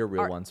time. You're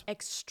real ones.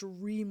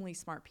 Extremely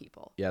smart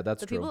people. Yeah,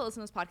 that's true. The people that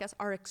listen to this podcast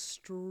are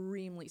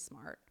extremely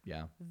smart.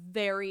 Yeah.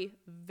 Very,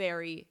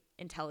 very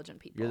intelligent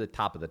people. You're the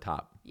top of the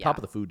top. Yeah. Top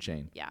of the food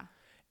chain. Yeah.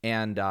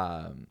 And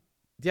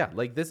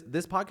like this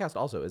podcast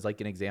also is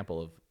like an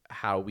example of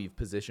how we've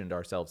positioned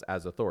ourselves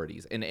as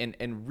authorities.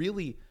 And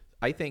really,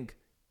 I think,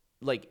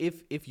 like,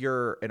 if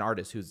you're an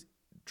artist who's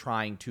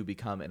trying to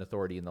become an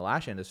authority in the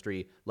lash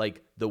industry,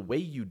 like, the way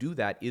you do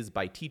that is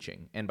by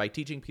teaching, and by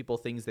teaching people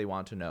things they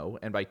want to know,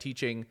 and by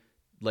teaching,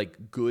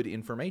 like, good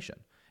information.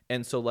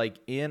 And so, like,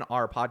 in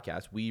our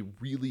podcast, we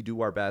really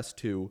do our best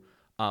to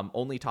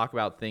only talk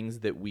about things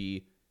that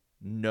we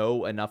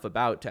know enough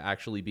about to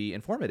actually be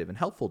informative and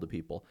helpful to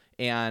people.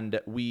 And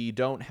we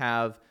don't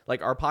have,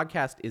 like, our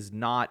podcast is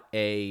not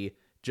a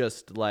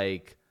just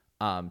like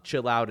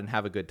chill out and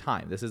have a good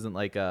time. This isn't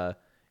like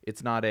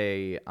it's not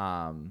a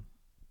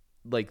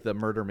like the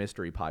murder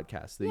mystery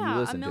podcast that you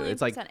listen to.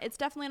 It's like, it's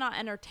definitely not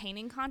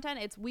entertaining content.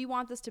 We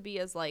want this to be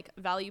as like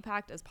value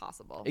packed as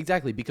possible.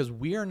 Exactly, because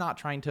we are not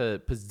trying to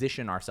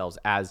position ourselves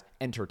as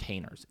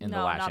entertainers in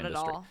the lash industry.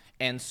 Not at all.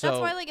 And so that's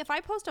why, like, if I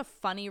post a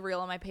funny reel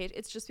on my page,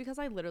 it's just because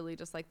I literally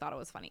just like thought it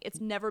was funny. It's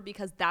never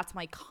because that's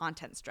my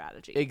content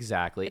strategy.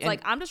 Exactly. It's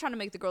like I'm just trying to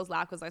make the girls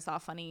laugh because I saw a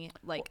funny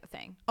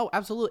thing. Oh,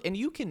 absolutely. And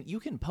you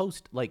can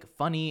post like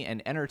funny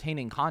and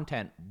entertaining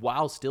content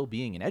while still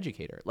being an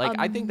educator. Like,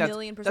 I think that's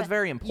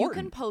very important.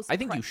 You can post. I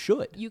think you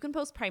should. You can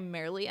post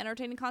primarily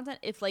entertaining content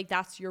if, like,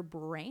 that's your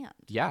brand.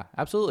 Yeah,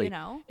 absolutely. You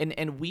know,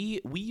 and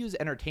we use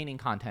entertaining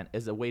content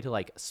as a way to,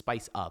 like,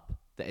 spice up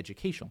the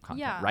educational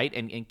content, right?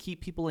 And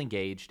keep people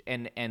engaged.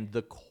 And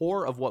the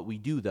core of what we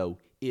do, though,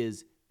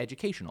 is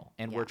educational.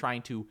 And we're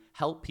trying to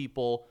help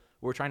people.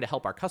 We're trying to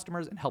help our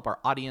customers and help our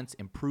audience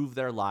improve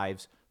their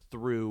lives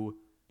through,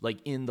 like,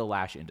 in the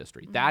lash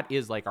industry. Mm-hmm. That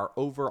is, like, our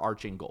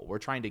overarching goal. We're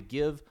trying to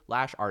give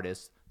lash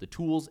artists the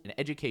tools and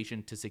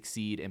education to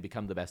succeed and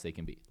become the best they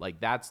can be. Like,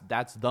 that's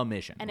the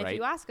mission. And right? If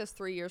you ask us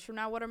 3 years from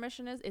now what our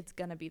mission is, it's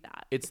gonna be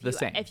that. It's the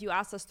same. If you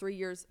asked us 3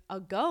 years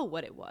ago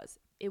what it was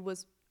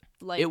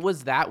like, it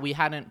was that we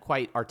hadn't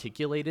quite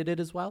articulated it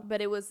as well.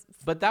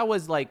 But that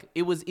was like,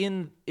 it was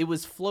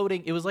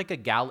floating. It was like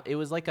it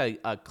was like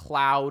a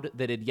cloud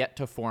that had yet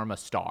to form a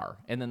star.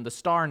 And then the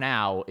star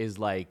now is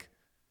like,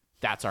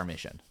 that's our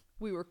mission.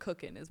 We were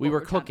cooking. We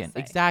were cooking.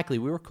 Exactly.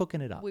 We were cooking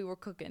it up. We were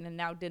cooking, and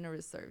now dinner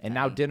is served. And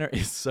now dinner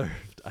is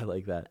served. I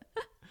like that.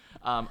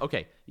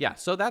 Okay. Yeah.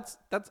 So that's.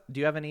 Do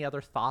you have any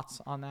other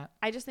thoughts on that?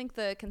 I just think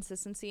the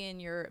consistency in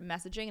your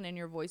messaging and in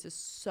your voice is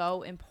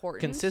so important.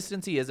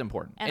 Consistency is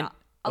important. And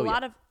a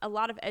lot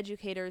of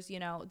educators, you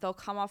know, they'll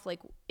come off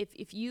like,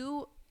 if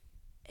you,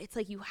 it's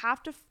like you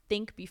have to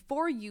think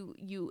before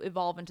you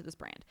evolve into this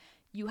brand.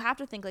 You have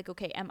to think like,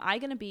 okay, am I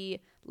going to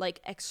be like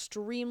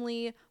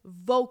extremely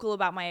vocal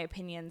about my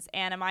opinions?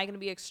 And am I going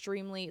to be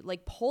extremely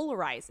like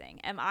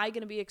polarizing? Am I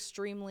going to be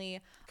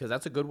extremely... Because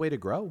that's a good way to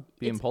grow,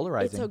 being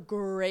polarizing. It's a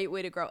great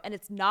way to grow. And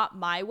it's not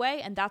my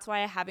way. And that's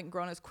why I haven't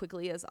grown as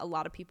quickly as a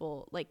lot of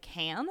people like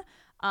can.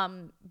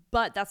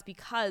 But that's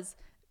because...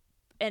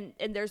 And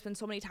there's been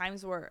so many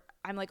times where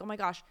I'm like, oh my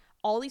gosh,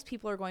 all these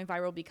people are going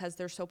viral because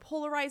they're so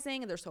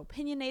polarizing and they're so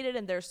opinionated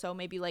and they're so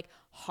maybe like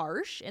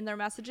harsh in their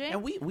messaging.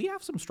 And we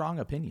have some strong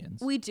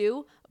opinions. We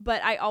do,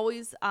 but I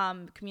always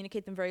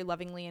communicate them very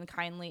lovingly and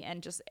kindly,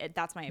 and just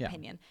that's my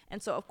opinion.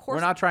 And so, of course,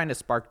 we're not trying to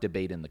spark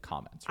debate in the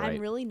comments, right?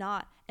 I'm really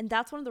not. And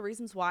that's one of the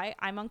reasons why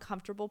I'm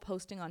uncomfortable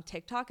posting on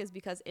TikTok, is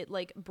because it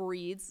like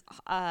breeds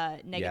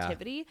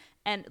negativity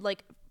and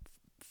like,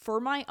 for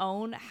my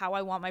own, how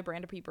I want my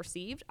brand to be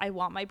perceived, I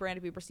want my brand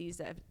to be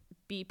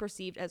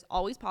perceived as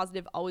always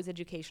positive, always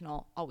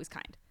educational, always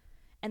kind.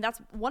 And that's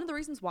one of the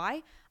reasons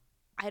why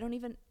I don't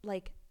even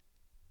like,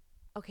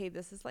 okay,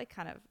 this is like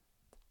kind of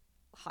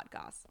hot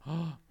goss.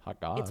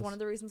 Hot goss. It's one of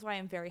the reasons why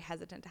I'm very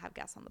hesitant to have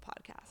guests on the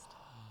podcast.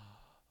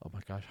 Oh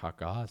my gosh, hot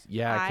goss.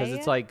 Yeah, because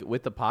it's like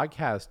with the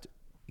podcast,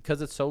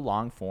 because it's so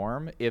long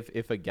form,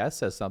 if a guest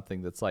says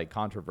something that's like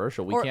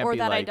controversial, we can't be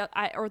that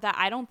like... or that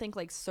I don't think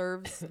like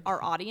serves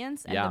our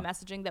audience and the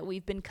messaging that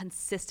we've been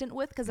consistent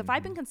with. Because if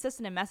I've been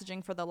consistent in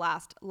messaging for the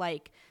last,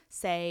 like,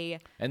 say...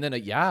 And then,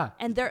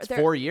 and they're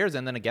 4 years,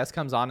 and then a guest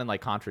comes on and like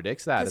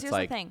contradicts that. It's here's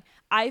like... the thing.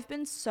 I've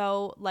been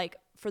so, like,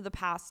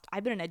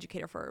 I've been an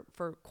educator for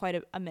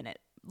quite a minute.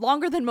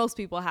 Longer than most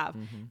people have.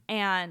 Mm-hmm.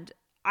 And...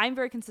 I'm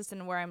very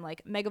consistent where I'm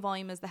like, mega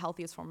volume is the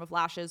healthiest form of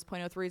lashes.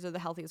 0.03s are the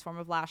healthiest form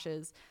of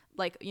lashes.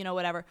 Like, you know,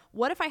 whatever.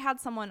 What if I had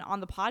someone on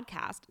the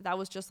podcast that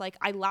was just like,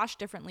 I lash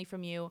differently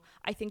from you.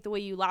 I think the way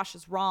you lash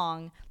is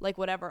wrong. Like,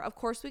 whatever. Of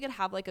course, we could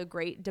have like a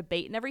great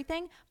debate and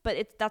everything,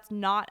 but that's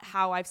not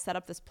how I've set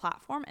up this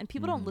platform. And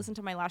people don't listen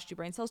to my Lash 2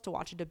 Brain Cells to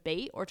watch a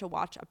debate or to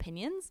watch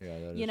opinions. Yeah,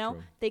 that you is know,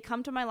 true. They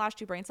come to my Lash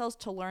 2 Brain Cells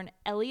to learn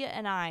Elliot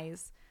and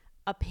I's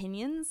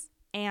opinions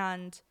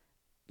and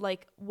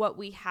like what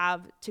we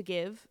have to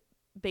give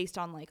based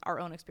on like our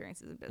own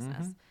experiences in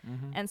business.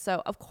 And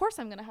so of course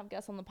I'm going to have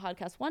guests on the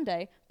podcast one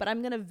day, but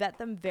I'm going to vet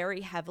them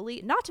very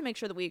heavily, not to make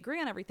sure that we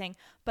agree on everything,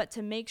 but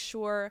to make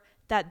sure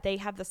that they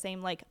have the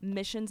same like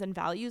missions and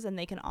values, and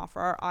they can offer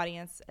our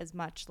audience as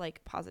much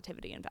like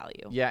positivity and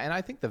value. Yeah. And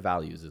I think the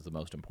values is the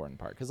most important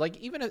part. Cause like,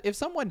 even if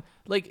someone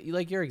like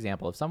your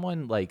example, if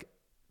someone like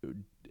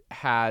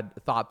had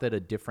thought that a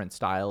different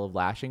style of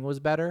lashing was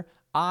better,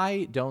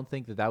 I don't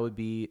think that would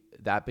be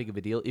that big of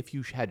a deal if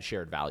you had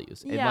shared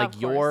values. And like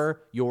your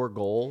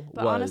goal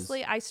but was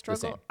honestly, I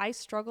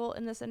struggle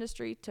in this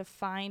industry to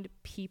find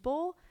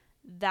people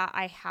that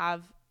I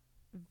have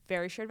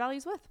very shared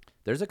values with.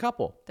 There's a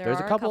couple. There's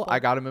a couple. I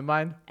got them in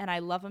mind. And I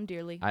love them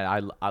dearly. I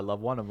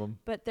love one of them.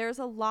 But there's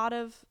a lot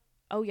of,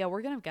 oh yeah,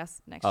 we're going to have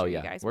guests next year,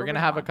 you guys. We're going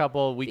to have a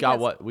couple. We got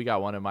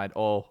one in mind.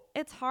 Oh,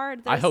 it's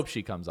hard. I hope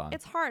she comes on.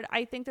 It's hard.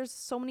 I think there's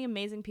so many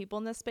amazing people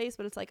in this space,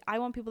 but it's like, I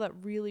want people that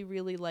really,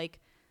 really like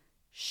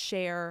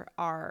share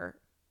our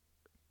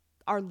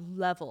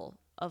level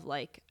of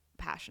like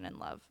passion and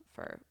love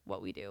for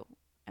what we do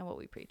and what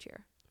we preach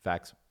here.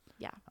 Facts.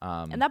 Yeah.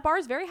 And that bar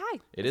is very high.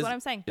 It is what I'm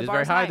saying. It is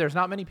very high. There's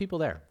not many people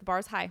there. The bar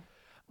is high.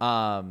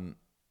 I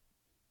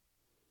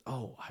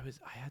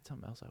had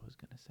something else I was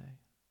going to say.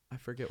 I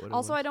forget what it was.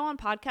 Also, I don't want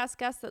podcast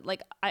guests that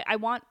like, I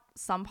want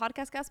some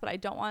podcast guests, but I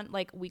don't want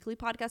like weekly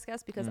podcast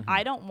guests because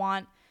I don't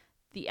want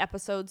the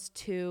episodes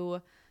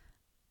to.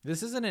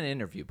 This isn't an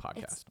interview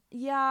podcast.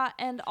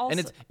 And also.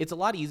 And it's a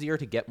lot easier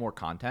to get more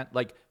content.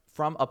 Like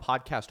from a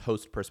podcast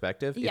host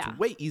perspective, it's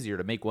way easier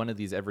to make one of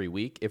these every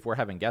week if we're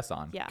having guests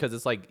on. Yeah. Because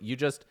it's like you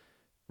just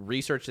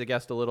research the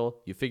guest a little,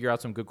 you figure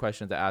out some good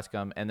questions to ask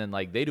them, and then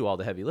like they do all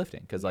the heavy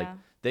lifting because like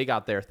they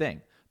got their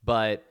thing.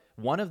 But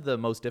one of the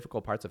most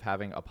difficult parts of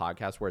having a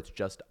podcast where it's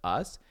just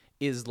us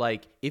is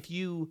like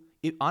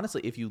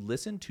honestly, if you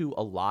listen to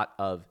a lot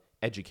of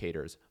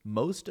educators,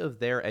 most of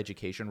their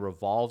education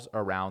revolves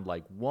around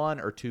like one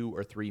or two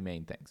or three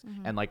main things.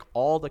 And like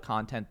all the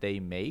content they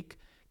make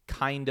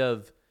kind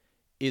of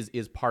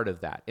is part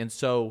of that. And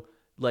so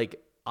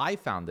like I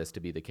found this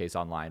to be the case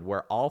online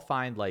where I'll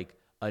find like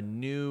a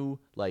new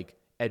like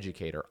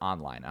educator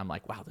online. I'm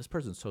like, wow, this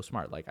person's so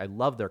smart. Like I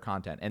love their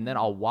content. And then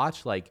I'll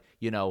watch like,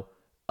 you know,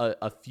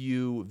 a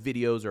few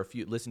videos or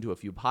listen to a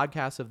few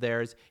podcasts of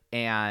theirs.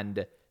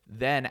 And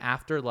then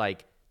after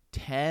like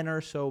 10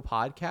 or so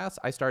podcasts,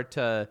 I start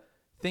to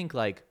think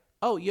like,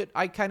 oh, yeah,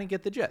 I kind of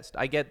get the gist.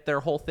 I get their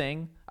whole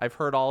thing. I've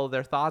heard all of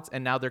their thoughts,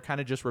 and now they're kind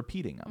of just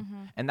repeating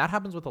them. And that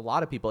happens with a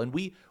lot of people. And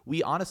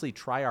we honestly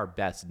try our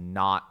best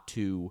not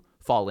to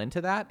fall into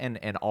that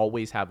and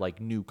always have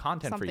like new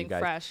content something for you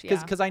guys. Fresh,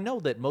 because I know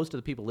that most of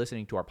the people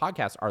listening to our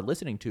podcast are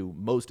listening to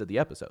most of the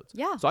episodes.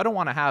 Yeah. So I don't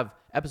want to have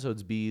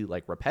episodes be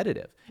like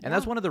repetitive. And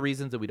that's one of the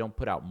reasons that we don't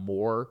put out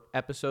more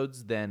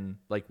episodes than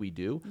like we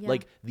do. Yeah.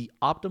 Like the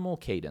optimal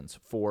cadence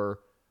for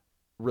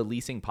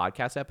releasing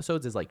podcast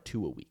episodes is like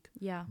 2 a week.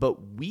 Yeah.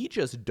 But we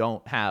just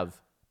don't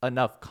have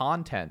enough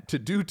content to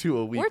do 2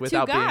 a week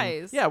without two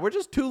guys. we're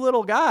just 2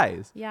 little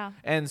guys. Yeah.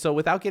 And so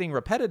without getting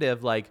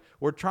repetitive, like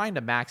we're trying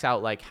to max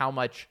out like how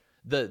much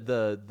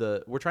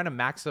we're trying to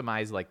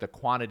maximize like the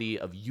quantity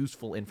of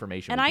useful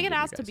information. And I get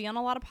asked to be on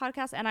a lot of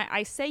podcasts, and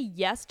I say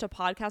yes to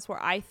podcasts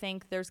where I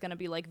think there's going to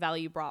be like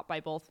value brought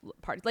by both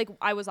parties. Like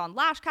I was on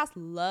Lashcast,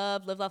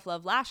 love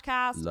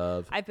Lashcast.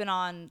 Love. I've been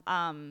on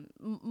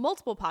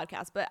multiple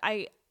podcasts, but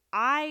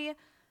I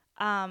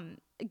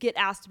get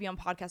asked to be on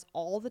podcasts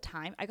all the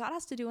time. I got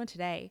asked to do one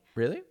today.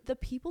 Really? The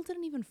people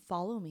didn't even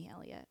follow me,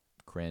 Elliot.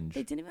 Cringe.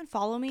 They didn't even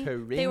follow me.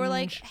 Cringe. They were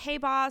like, hey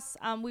boss,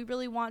 we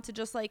really want to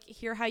just like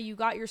hear how you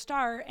got your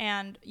start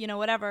and you know,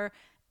 whatever.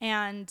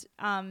 And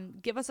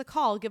give us a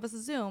call, give us a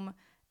Zoom.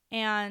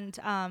 And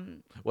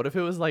what if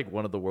it was like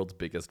one of the world's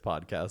biggest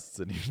podcasts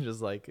and you're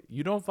just like,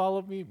 you don't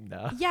follow me?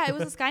 No. Yeah, it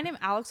was this guy named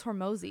Alex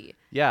Hormozy.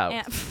 Yeah.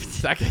 And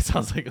that guy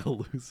sounds like a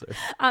loser.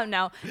 Oh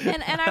no.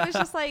 And I was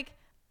just like,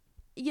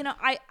 you know,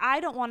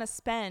 I don't want to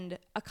spend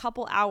a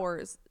couple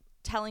hours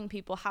telling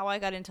people how I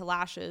got into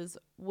lashes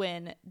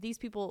when these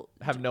people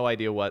have no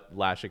idea what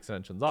lash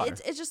extensions are.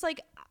 It's just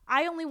like,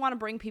 I only want to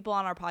bring people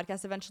on our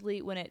podcast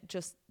eventually when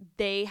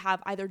they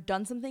have either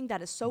done something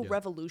that is so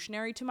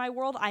revolutionary to my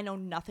world, I know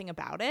nothing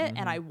about it,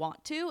 and I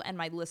want to, and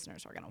my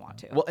listeners are going to want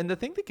to. Well, and the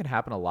thing that can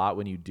happen a lot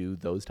when you do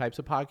those types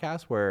of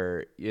podcasts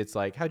where it's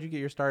like, how'd you get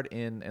your start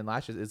in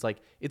lashes? It's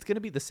like, it's going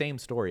to be the same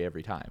story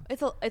every time.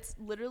 It's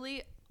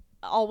literally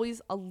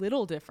always a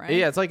little different.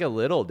 Yeah, it's like a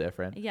little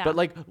different. Yeah. But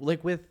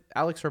like with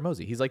Alex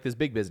Hormozy, he's like this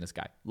big business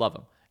guy. Love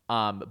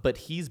him. But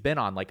he's been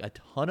on like a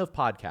ton of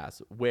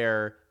podcasts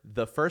where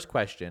the first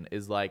question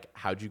is like,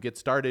 how'd you get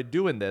started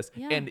doing this?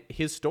 Yeah. And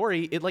his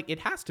story, it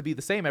has to be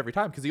the same every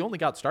time because he only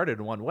got started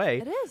in one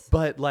way. It is.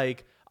 But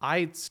like,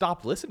 I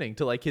stopped listening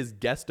to like his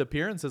guest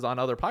appearances on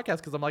other podcasts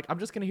because I'm like, I'm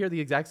just going to hear the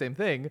exact same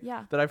thing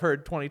that I've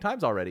heard 20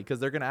 times already because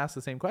they're going to ask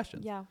the same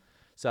questions. Yeah.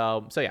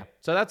 So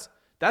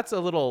that's a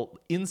little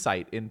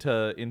insight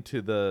into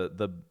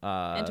the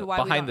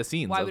behind the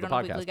scenes of the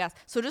podcast.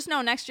 So just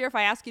know next year if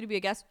I ask you to be a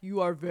guest, you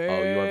are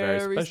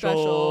very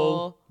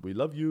special. We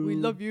love you. We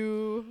love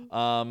you.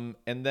 And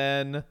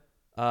then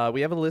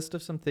We have a list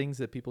of some things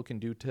that people can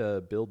do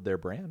to build their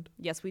brand.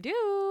 Yes, we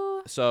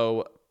do.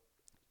 So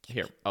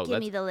here. Give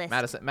me the list.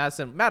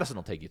 Madison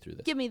will take you through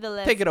this. Give me the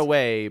list. Take it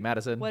away,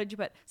 Madison. What did you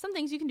put? Some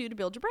things you can do to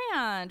build your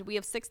brand. We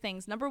have 6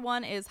 things. Number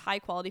 1 is high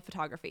quality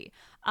photography.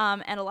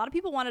 And a lot of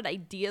people wanted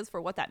ideas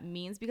for what that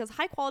means, because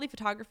high quality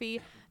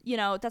photography,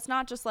 that's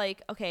not just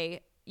like,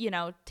 okay,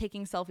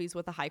 taking selfies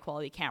with a high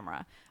quality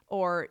camera,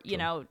 or,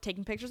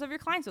 taking pictures of your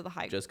clients with a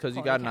high Just because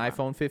you got an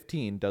iPhone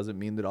 15 doesn't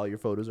mean that all your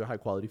photos are high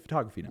quality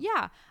photography now.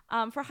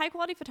 Yeah. For high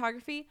quality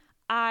photography,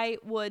 I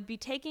would be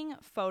taking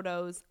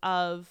photos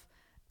of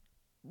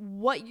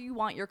what you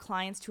want your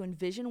clients to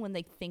envision when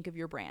they think of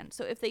your brand.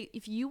 So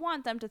if you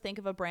want them to think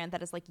of a brand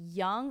that is like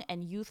young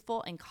and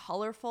youthful and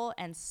colorful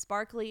and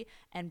sparkly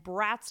and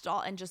Bratz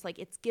doll, and just like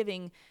it's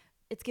giving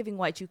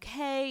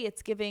Y2K,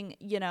 it's giving,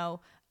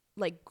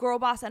 like girl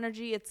boss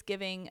energy, it's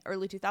giving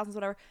early 2000s,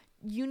 whatever.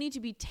 You need to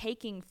be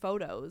taking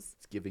photos.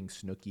 It's giving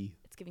Snooki,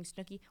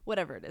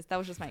 whatever it is. That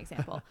was just my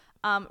example.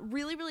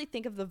 Really, really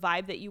think of the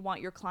vibe that you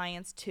want your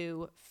clients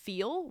to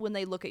feel when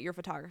they look at your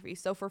photography.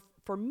 So for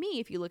me,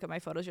 if you look at my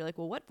photos, you're like,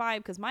 well, what vibe?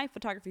 Because my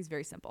photography is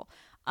very simple.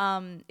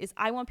 Is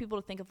I want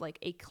people to think of like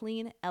a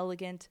clean,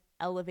 elegant,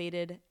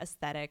 elevated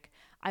aesthetic.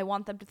 I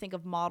want them to think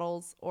of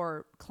models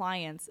or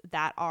clients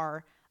that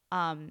are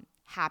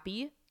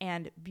happy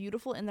and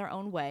beautiful in their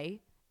own way,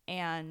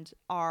 and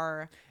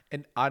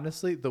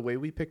honestly, the way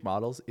we pick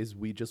models is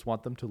we just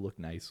want them to look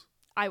nice.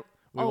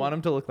 We want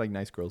them to look like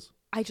nice girls.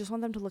 I just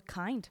want them to look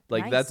kind.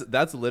 Like nice.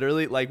 that's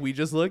literally like, we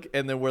just look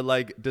and then we're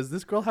like, does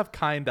this girl have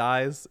kind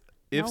eyes?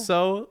 If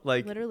so,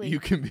 like, literally, you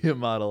can be a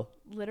model.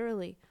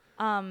 Literally.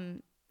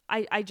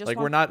 I just like,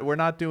 we're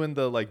not doing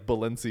the like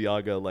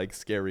Balenciaga like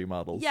scary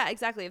models. Yeah,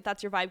 exactly. If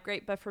that's your vibe,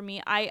 great. But for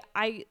me,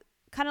 I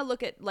kind of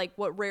look at like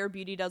what Rare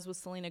Beauty does with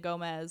Selena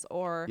Gomez,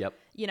 or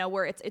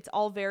where it's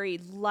all very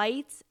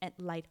light and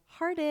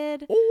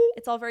lighthearted. Ooh.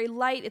 It's all very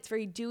light. It's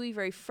very dewy,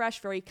 very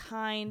fresh, very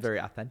kind, very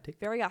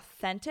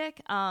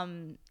authentic.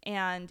 And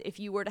if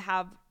you were to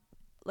have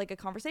like a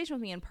conversation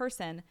with me in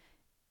person,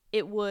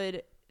 it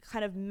would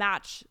kind of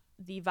match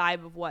the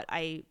vibe of what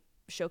I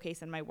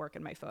showcase in my work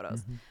and my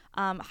photos.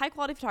 Mm-hmm. High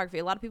quality photography.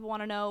 A lot of people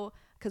want to know,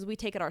 because we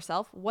take it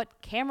ourselves,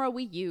 what camera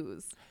we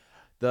use.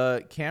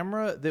 The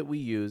camera that we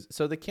use,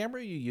 so the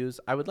camera you use,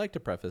 I would like to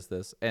preface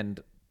this,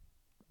 and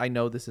I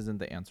know this isn't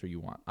the answer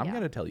you want. I'm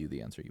going to tell you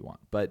the answer you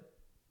want, but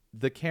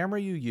the camera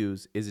you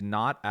use is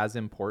not as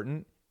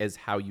important as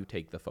how you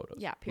take the photos.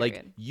 Yeah, period.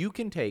 Like, you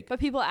can take...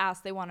 But people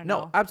ask, they want to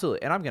know. No,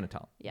 absolutely, and I'm going to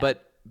tell them. Yeah.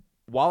 But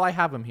while I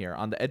have them here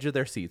on the edge of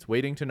their seats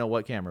waiting to know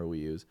what camera we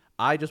use,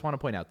 I just want to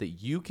point out that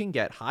you can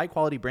get high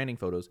quality branding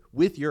photos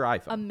with your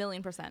iPhone.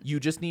 1,000,000%. You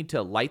just need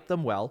to light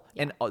them well.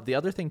 Yeah. And the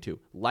other thing too,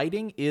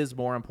 lighting is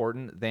more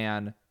important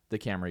than the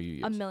camera you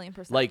use.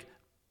 1,000,000%. Like,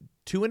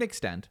 to an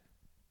extent,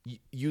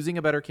 using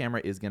a better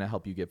camera is going to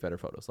help you get better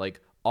photos. Like,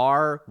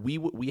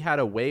 we had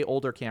a way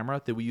older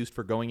camera that we used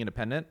for going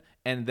independent,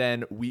 and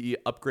then we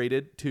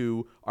upgraded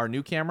to our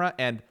new camera,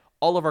 and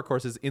all of our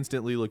courses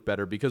instantly looked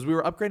better because we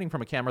were upgrading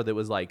from a camera that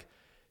was like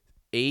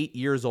 8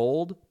 years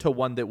old to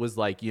one that was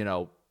like,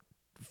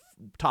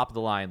 top of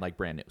the line, like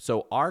brand new.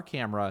 So our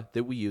camera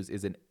that we use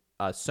is a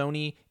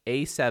Sony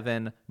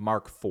A7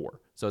 Mark IV.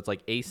 So it's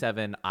like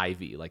A7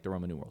 IV, like the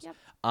Roman numerals. Yep.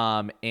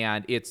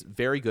 And it's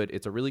very good.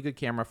 It's a really good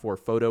camera for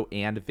photo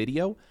and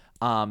video.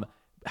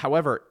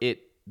 However,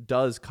 it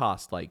does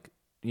cost like,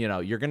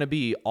 you're going to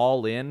be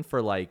all in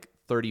for like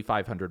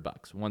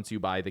 $3,500 once you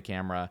buy the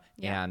camera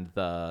and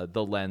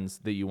the lens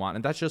that you want.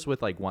 And that's just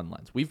with like one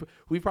lens.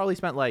 We've probably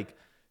spent like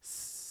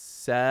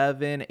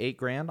 $7-8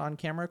 grand on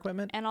camera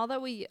equipment, and all the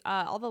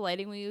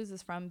lighting we use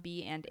is from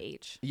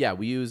B&H. Yeah,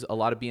 we use a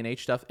lot of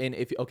B&H stuff. And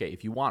if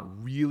you want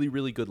really,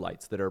 really good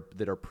lights that are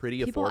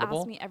pretty people affordable, people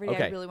ask me every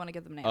day. I really want to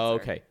give them an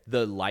answer. Okay,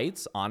 the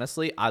lights,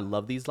 honestly, I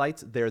love these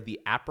lights. They're the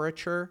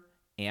Aperture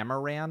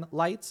Amaran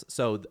lights.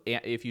 So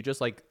if you just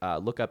like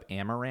look up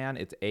Amaran,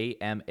 it's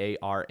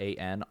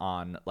AMARAN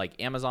on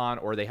like Amazon,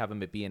 or they have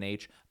them at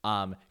B&H.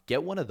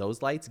 Get one of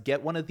those lights.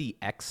 Get one of the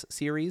X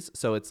series.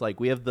 So it's like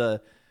we have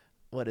the,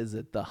 what is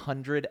it, the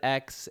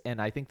 100X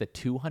and I think the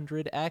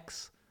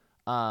 200X.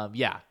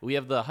 We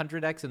have the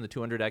 100X and the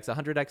 200X. The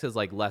 100X is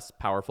like less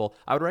powerful.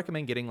 I would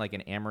recommend getting like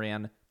an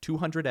Amaran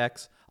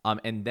 200X,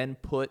 and then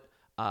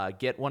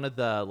get one of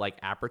the like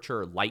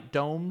Aperture light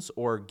domes,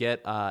 or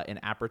get an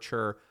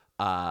Aperture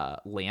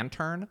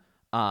lantern,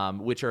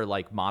 which are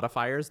like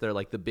modifiers. They're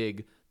like the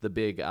big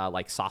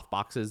like soft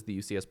boxes that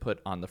you see us put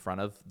on the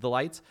front of the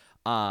lights.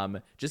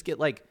 Just get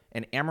like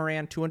an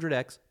Amaran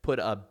 200X, put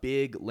a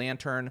big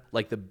lantern,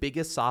 like the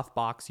biggest soft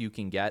box you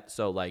can get.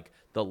 So like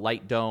the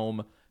light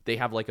dome, they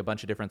have like a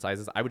bunch of different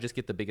sizes. I would just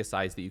get the biggest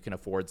size that you can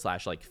afford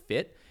 / like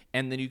fit.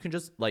 And then you can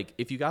just like,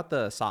 if you got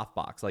the soft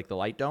box, like the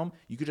light dome,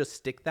 you could just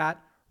stick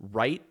that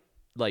right,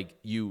 like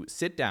you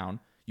sit down,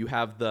 you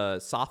have the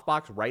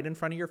softbox right in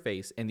front of your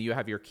face, and you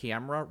have your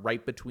camera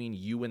right between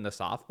you and the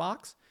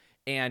softbox,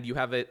 and you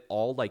have it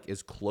all like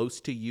as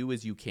close to you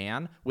as you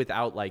can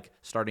without like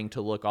starting to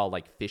look all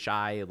like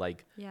fisheye,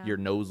 like your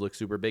nose looks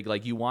super big.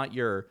 Like, you want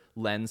your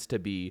lens to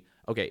be,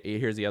 okay,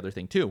 here's the other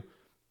thing too.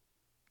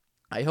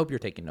 I hope you're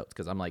taking notes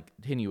because I'm like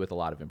hitting you with a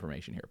lot of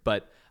information here.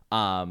 But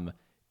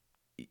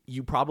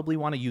you probably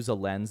want to use a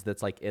lens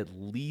that's like at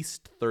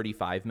least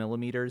 35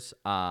 millimeters.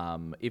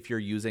 If you're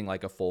using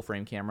like a full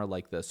frame camera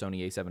like the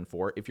Sony a7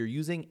 IV, if you're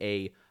using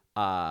a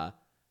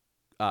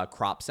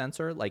crop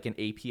sensor, like an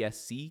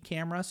APS-C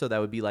camera, so that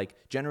would be like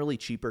generally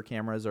cheaper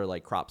cameras are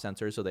like crop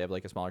sensors, so they have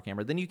like a smaller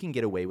camera, then you can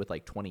get away with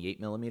like 28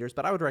 millimeters,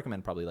 but I would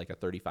recommend probably like a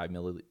 35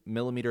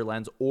 millimeter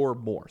lens or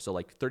more, so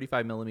like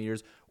 35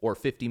 millimeters or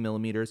 50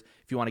 millimeters.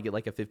 If you want to get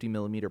like a 50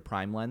 millimeter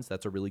prime lens,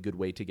 that's a really good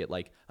way to get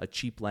like a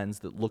cheap lens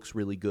that looks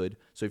really good.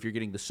 So if you're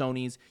getting the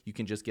Sonys, you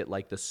can just get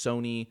like the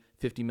Sony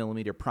 50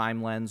 millimeter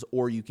prime lens,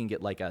 or you can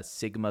get like a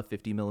Sigma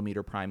 50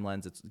 millimeter prime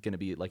lens. It's going to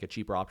be like a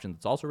cheaper option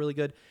that's also really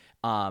good.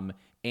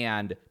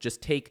 And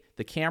just take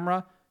the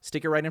camera,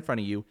 stick it right in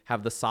front of you,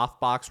 have the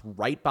softbox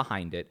right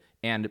behind it,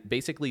 and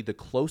basically the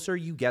closer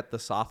you get the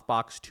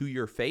softbox to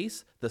your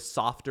face, the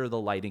softer the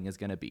lighting is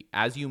going to be.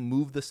 As you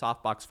move the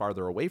softbox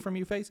farther away from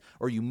your face,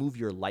 or you move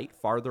your light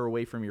farther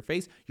away from your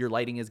face, your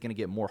lighting is going to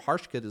get more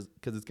harsh because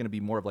it's going to be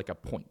more of like a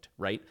point,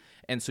 right?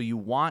 And so you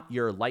want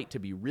your light to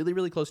be really,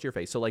 really close to your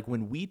face. So like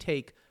when we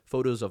take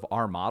photos of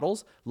our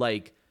models,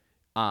 like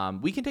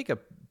we can take a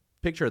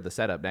picture of the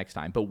setup next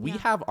time, but we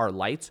have our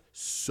lights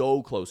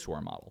so close to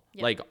our model.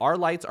 Like our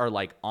lights are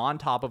like on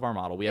top of our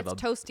model. We have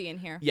toasty in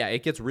here. Yeah,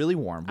 it gets really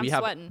warm. I'm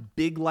sweating.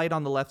 Big light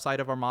on the left side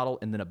of our model,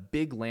 and then a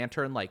big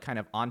lantern like kind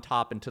of on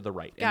top and to the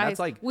right. Guys, and that's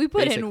like we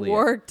put in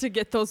work to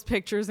get those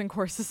pictures and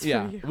courses for you.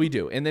 Yeah, we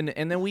do. And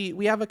then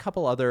we have a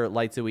couple other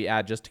lights that we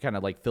add just to kind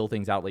of like fill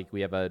things out. Like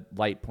we have a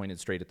light pointed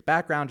straight at the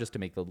background just to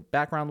make the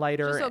background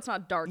lighter. Just so it's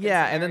not dark.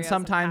 Yeah, and then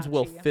sometimes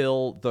we'll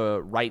fill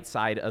the right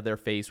side of their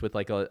face with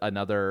like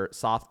another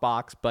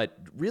softbox, but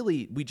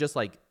really we just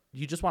like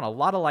you just want a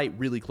lot of light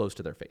really close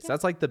to their face.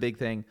 That's like the big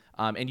thing.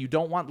 And you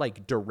don't want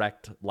like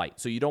direct light.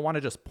 So you don't want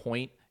to just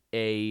point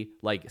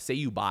like say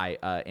you buy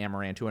a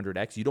Amaran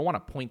 200X, you don't want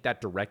to point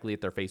that directly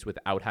at their face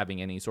without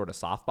having any sort of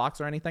softbox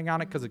or anything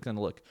on it, because it's going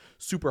to look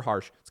super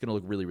harsh. It's going to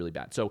look really, really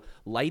bad. So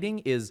lighting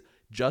is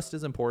just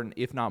as important,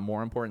 if not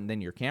more important,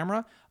 than your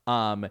camera.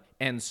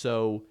 And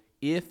so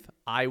if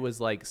I was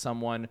like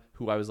someone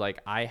who I was like,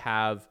 I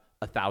have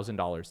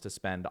 $1,000 to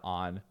spend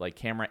on like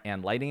camera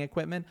and lighting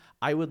equipment,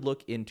 I would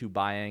look into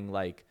buying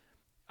like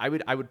I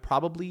would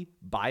probably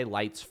buy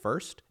lights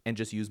first and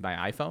just use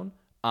my iPhone.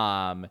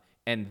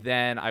 And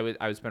then I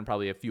would spend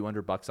probably a few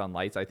 $100 on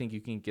lights. I think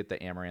you can get the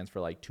Amarans for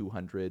like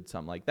 $200,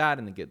 something like that,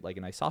 and then get like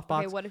a nice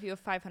softbox. Okay, what if you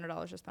have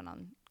 $500 to spend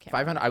on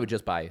camera? $500, I would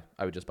just buy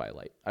a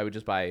light. I would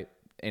just buy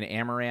an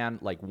Amaran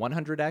like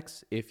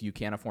 100X if you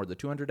can't afford the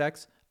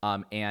 200X,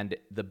 and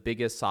the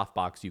biggest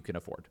softbox you can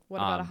afford. What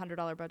about a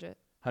 $100 budget?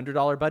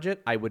 $100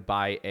 budget, I would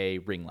buy a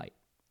ring light.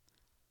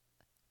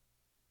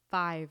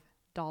 $5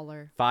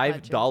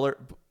 $5.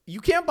 You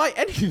can't buy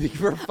anything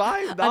for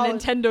 $5. A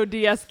Nintendo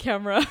DS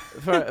camera.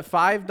 For a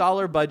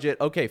 $5 budget.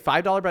 Okay,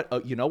 $5 budget.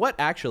 Oh, you know what?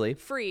 Actually,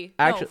 free.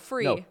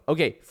 Free. No.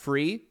 Okay,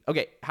 free.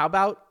 Okay, how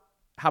about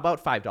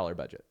 $5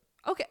 budget?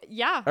 Okay,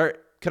 yeah. Or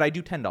could I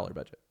do $10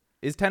 budget?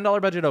 Is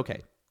 $10 budget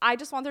okay? I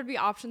just want there to be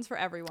options for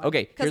everyone.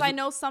 Okay. Because I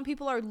know some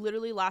people are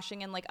literally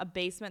lashing in like a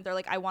basement. They're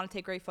like, I want to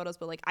take great photos,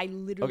 but like I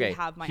literally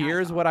have my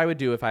Here's iPhone. what I would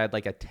do if I had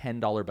like a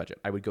 $10 budget.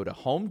 I would go to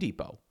Home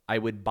Depot. I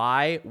would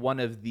buy one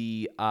of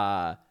the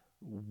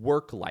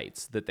work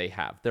lights that they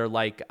have. They're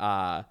like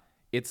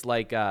it's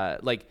like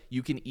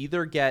you can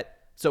either get,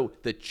 so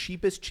the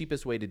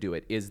cheapest way to do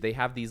it is they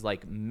have these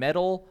like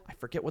metal, I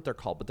forget what they're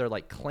called, but they're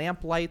like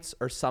clamp lights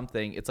or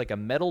something. It's like a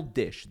metal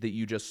dish that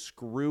you just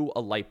screw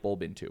a light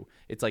bulb into.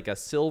 It's like a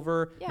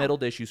silver metal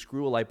dish. You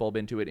screw a light bulb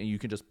into it and you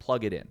can just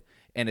plug it in.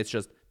 And it's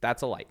just,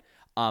 that's a light.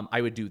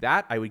 I would do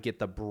that. I would get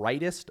the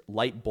brightest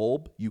light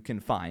bulb you can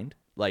find,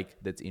 like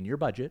that's in your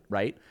budget,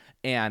 right?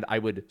 And I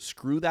would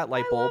screw that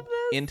light bulb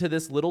into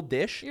this little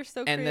dish. You're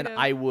so and creative. Then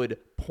I would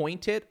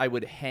point it. I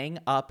would hang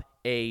up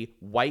a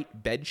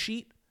white bed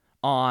sheet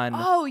on.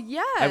 Oh,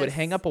 yes. I would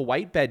hang up a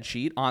white bed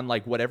sheet on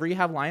like whatever you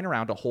have lying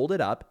around to hold it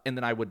up, and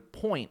then I would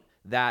point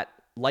that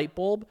light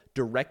bulb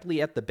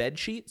directly at the bed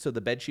sheet, so the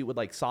bed sheet would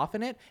like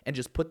soften it, and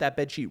just put that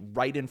bed sheet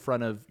right in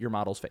front of your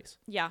model's face.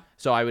 Yeah.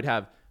 So I would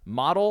have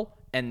model,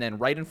 and then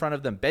right in front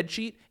of them bed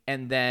sheet,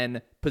 and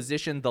then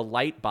position the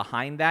light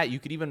behind that. You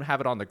could even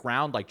have it on the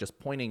ground, like just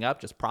pointing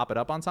up, just prop it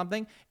up on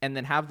something, and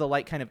then have the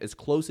light kind of as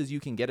close as you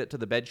can get it to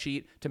the bed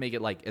sheet to make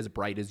it like as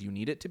bright as you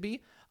need it to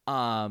be.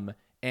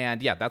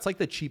 And yeah, that's like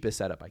the cheapest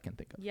setup I can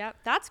think of. Yep,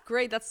 that's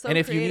great. That's so creative. And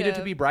if creative. you need it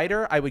to be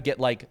brighter, I would get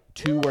like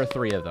 2 or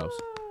 3 of those.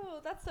 Oh,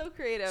 that's so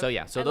creative. So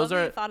yeah, I those love are.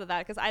 that you thought of that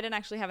because I didn't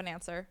actually have an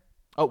answer.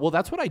 Oh well,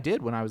 that's what I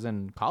did when I was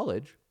in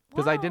college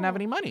because I didn't have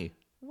any money.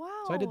 Wow.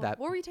 So I did that.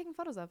 What were you taking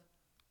photos of?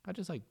 I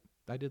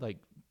did like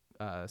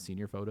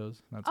senior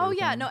photos. That sort Oh of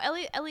yeah, thing. no,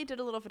 Ellie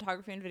did a little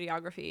photography and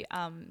videography.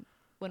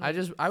 When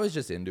I was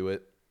just into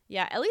it.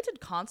 Yeah, Ellie did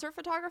concert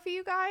photography.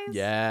 You guys.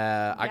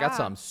 Yeah, I got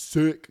some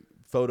sick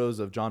photos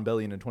of John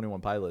Bellion and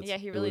 21 Pilots. Yeah,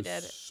 he really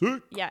did.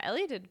 Sick. Yeah,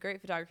 Elliot did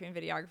great photography and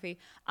videography.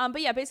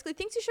 But yeah, basically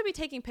things you should be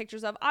taking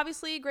pictures of.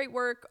 Obviously, great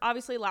work.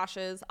 Obviously,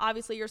 lashes.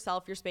 Obviously,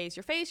 yourself, your space,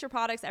 your face, your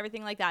products,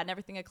 everything like that, and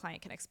everything a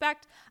client can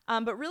expect.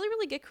 But really,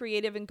 really get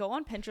creative and go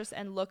on Pinterest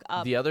and look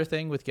up. The other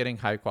thing with getting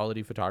high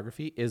quality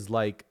photography is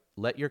like,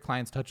 let your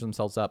clients touch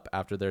themselves up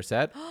after their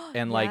set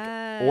and like,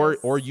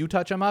 or you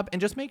touch them up, and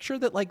just make sure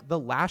that like the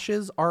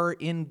lashes are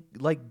in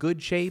like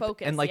good shape.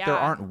 Focus, and like there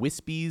aren't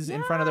wispies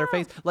in front of their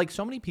face. Like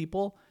so many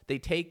people, they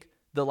take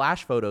the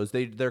lash photos,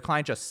 their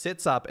client just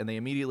sits up and they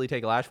immediately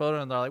take a lash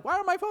photo and they're like, why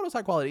are my photos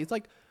high quality? It's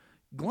like,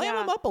 glam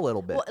them up a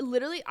little bit. Well,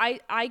 literally,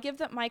 I give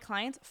them my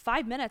clients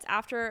 5 minutes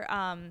after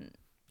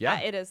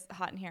it is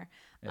hot in here.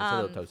 Yeah, it's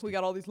a little toasty. We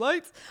got all these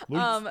lights.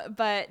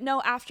 But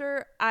no,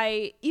 after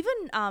I even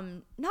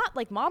not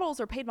like models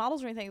or paid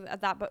models or anything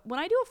like that, but when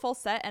I do a full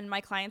set and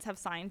my clients have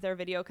signed their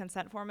video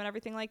consent form and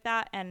everything like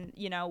that, and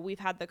you know, we've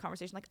had the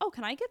conversation like, oh,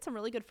 can I get some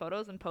really good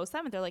photos and post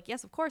them? And they're like,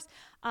 yes, of course.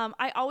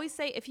 I always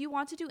say, if you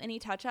want to do any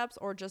touch-ups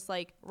or just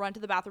like run to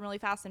the bathroom really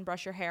fast and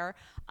brush your hair,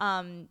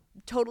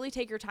 totally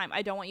take your time.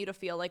 I don't want you to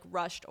feel like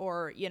rushed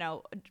or, you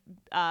know,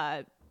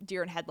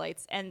 deer in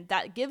headlights, and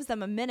that gives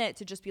them a minute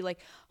to just be like,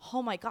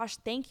 oh my gosh,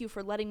 thank you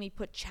for letting me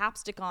put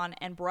chapstick on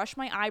and brush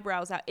my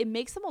eyebrows out. It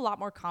makes them a lot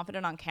more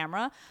confident on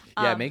camera.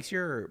 It makes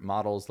your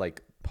models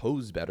like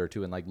pose better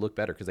too and like look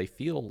better because they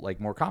feel like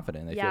more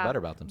confident. They feel better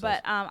about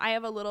themselves. But I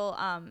have a little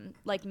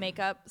like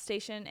makeup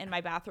station in my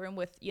bathroom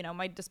with, you know,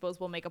 my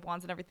disposable makeup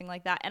wands and everything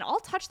like that, and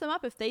I'll touch them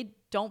up if they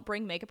don't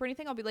bring makeup or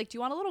anything. I'll be like, do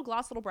you want a little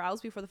gloss, little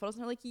brows before the photos?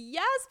 And they're like,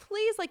 yes,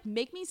 please, like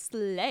make me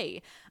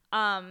slay.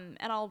 And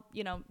I'll,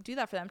 you know, do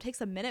that for them. It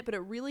takes a minute, but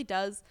it really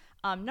does.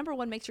 Number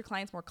one, makes your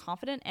clients more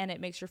confident, and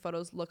it makes your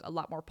photos look a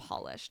lot more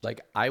polished.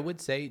 Like I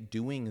would say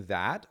doing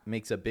that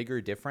makes a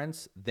bigger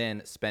difference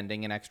than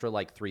spending an extra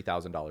like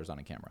 $3,000 on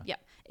a camera. Yeah.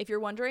 If you're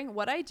wondering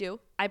what I do,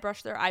 I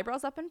brush their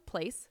eyebrows up in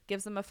place,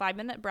 gives them a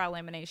 5-minute brow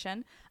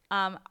lamination.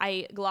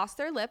 I gloss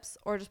their lips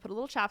or just put a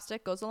little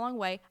chapstick, goes a long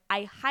way.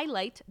 I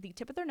highlight the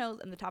tip of their nose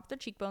and the top of their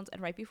cheekbones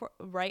and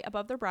right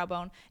above their brow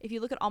bone. If you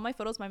look at all my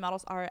photos, my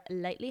models are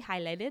lightly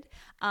highlighted.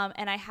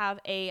 And I have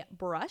a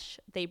brush.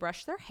 They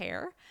brush their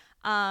hair.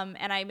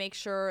 And I make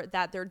sure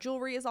that their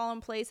jewelry is all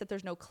in place, that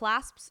there's no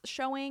clasps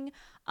showing.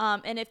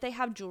 And if they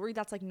have jewelry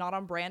that's like not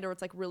on brand or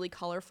it's like really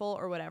colorful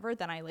or whatever,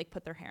 then I like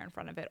put their hair in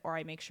front of it, or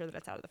I make sure that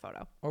it's out of the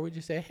photo. Or would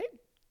you say, hey,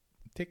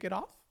 take it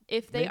off?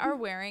 If they are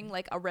wearing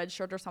like a red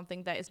shirt or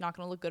something that is not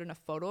going to look good in a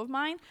photo of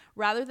mine,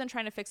 rather than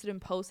trying to fix it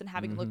in post and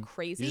having it look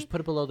crazy, you just put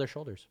it below their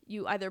shoulders.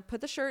 You either put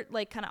the shirt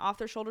like kind of off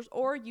their shoulders,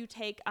 or you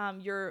take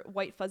your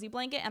white fuzzy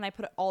blanket and I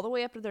put it all the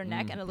way up to their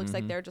neck, and it looks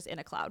like they're just in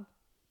a cloud.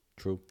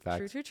 True.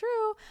 Facts.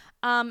 True.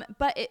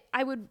 But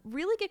I would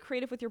really get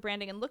creative with your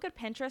branding and look at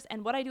Pinterest.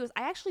 And what I do is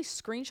I actually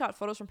screenshot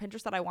photos from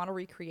Pinterest that I want to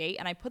recreate,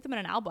 and I put them in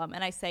an album,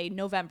 and I say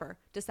November,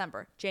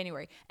 December,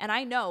 January. And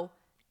I know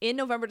in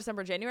November,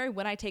 December, January,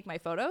 when I take my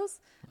photos,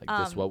 like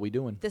this is what we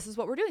doing. This is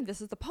what we're doing. This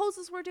is the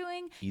poses we're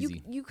doing.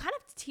 Easy. You kind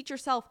of teach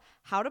yourself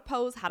how to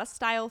pose, how to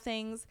style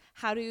things,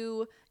 how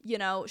to, you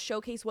know,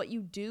 showcase what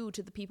you do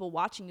to the people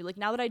watching you. Like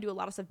now that I do a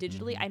lot of stuff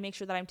digitally, I make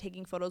sure that I'm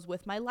taking photos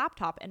with my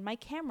laptop and my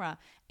camera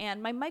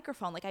and my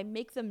microphone. Like I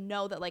make them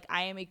know that like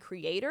I am a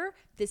creator.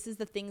 This is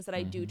the things that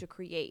I do to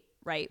create,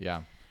 right?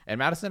 Yeah. And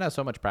Madison has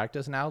so much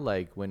practice now.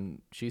 Like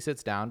when she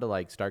sits down to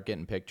like start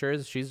getting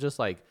pictures, she's just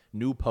like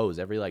new pose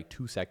every like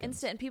 2 seconds.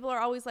 Instant. And people are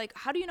always like,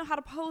 how do you know how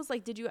to pose?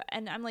 Like, did you?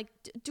 And I'm like,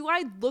 do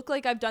I look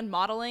like I've done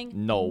modeling?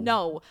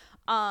 No.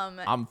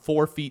 I'm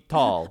 4 feet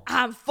tall.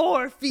 I'm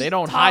 4 feet They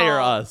don't tall. hire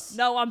us.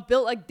 No, I'm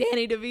built like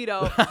Danny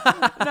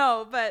DeVito.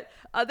 No, but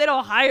they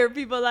don't hire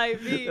people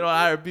like me. They don't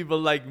hire people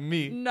like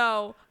me.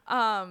 No.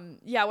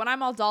 Yeah, when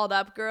I'm all dolled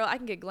up, girl, I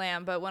can get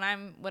glam. But when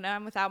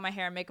I'm without my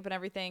hair and makeup and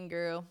everything,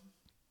 girl,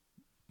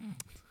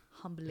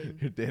 humbling.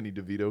 Your Danny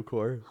DeVito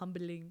core.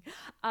 Humbling.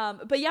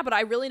 But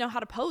I really know how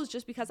to pose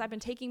just because I've been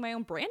taking my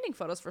own branding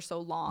photos for so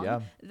long.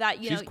 Yeah.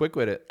 That she's quick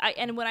with it.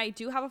 And when I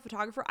do have a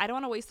photographer, I don't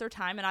want to waste their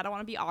time, and I don't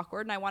want to be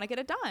awkward, and I want to get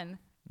it done.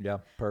 Yeah,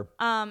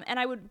 and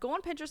I would go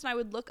on Pinterest and I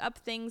would look up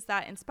things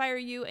that inspire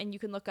you, and you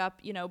can look up,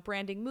 you know,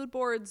 branding mood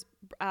boards.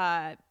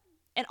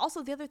 And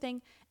also the other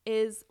thing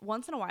is,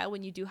 once in a while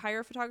when you do hire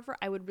a photographer,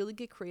 I would really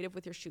get creative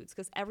with your shoots,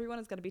 because everyone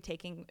is going to be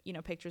taking, you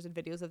know, pictures and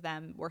videos of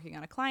them working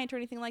on a client or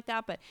anything like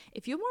that. But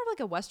if you're more of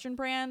like a Western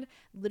brand,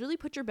 literally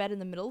put your bed in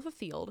the middle of a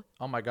field.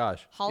 Oh my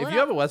gosh. If you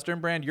have a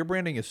Western brand, your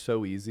branding is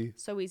so easy.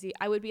 So easy.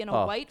 I would be in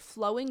a white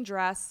flowing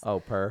dress.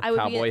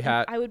 Cowboy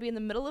hat. I would be in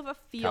the middle of a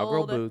field.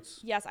 Cowgirl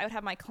boots. Yes, I would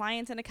have my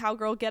clients in a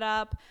cowgirl get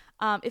up.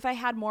 If I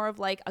had more of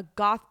like a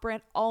goth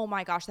brand, oh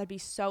my gosh, that'd be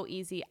so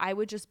easy. I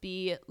would just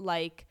be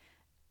like,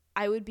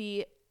 I would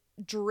be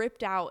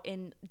dripped out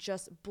in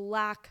just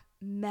black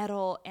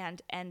metal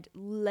and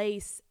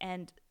lace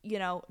and, you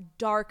know,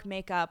 dark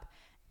makeup.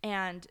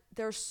 And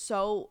there's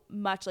so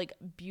much like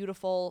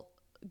beautiful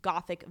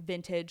gothic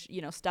vintage,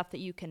 you know, stuff that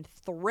you can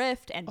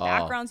thrift and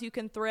backgrounds you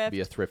can thrift.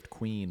 Be a thrift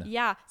queen.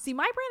 Yeah. See,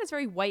 my brand is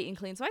very white and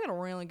clean, so I gotta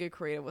really get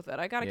creative with it.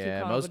 I gotta keep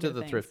coming up with most of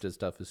the new things. thrifted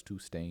stuff is too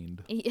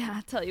stained. Yeah,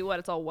 I tell you what,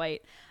 it's all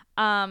white.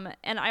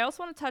 And I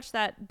also want to touch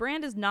that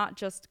brand is not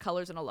just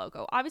colors and a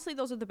logo. Obviously,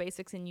 those are the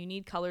basics, and you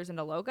need colors and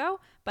a logo,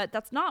 but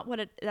that's not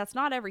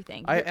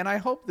everything. I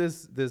hope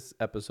this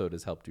episode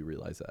has helped you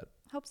realize that.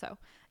 Hope so.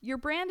 Your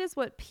brand is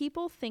what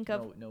people think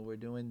of. No, we're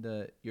doing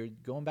you're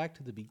going back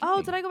to the beginning.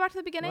 Oh, did I go back to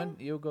the beginning?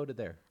 You'll go to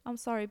there. I'm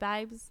sorry,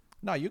 babes.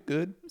 No, you're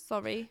good. I'm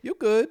sorry. You're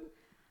good.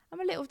 I'm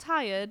a little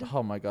tired.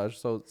 Oh my gosh,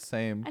 so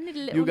same. I need a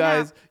little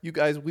nap. You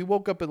guys, we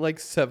woke up at like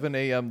 7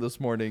 a.m. this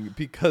morning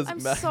because I'm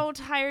so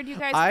tired, you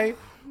guys.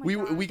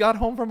 We got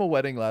home from a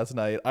wedding last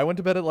night. I went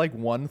to bed at like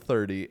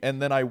 1:30,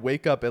 and then I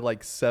wake up at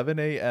like 7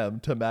 a.m.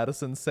 to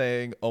Madison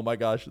saying, "Oh my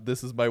gosh,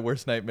 this is my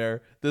worst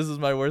nightmare. This is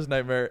my worst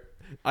nightmare.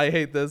 I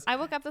hate this." I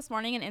woke up this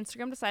morning and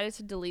Instagram decided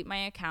to delete my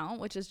account,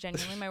 which is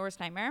genuinely my worst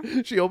nightmare.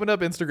 She opened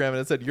up Instagram and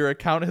it said, "Your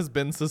account has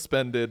been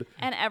suspended."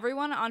 And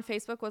everyone on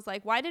Facebook was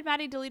like, "Why did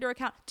Maddie delete her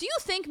account? Do you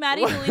think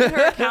Maddie deleted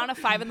her account at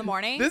 5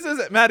 a.m? This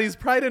is Maddie's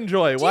pride and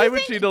joy. Why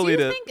would she delete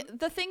it? Do you think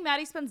the thing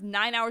Maddie spends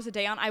 9 hours a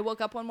day on, I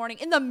woke up one morning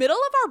in the middle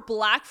of our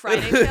Black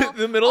Friday sale.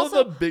 The middle of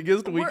the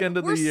biggest weekend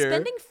of the year.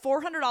 We're spending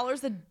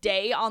 $400 a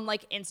day on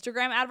like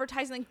Instagram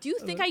advertising. Like, do you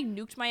think I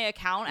nuked my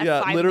account at 5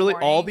 a.m? Yeah, literally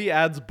all the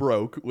ads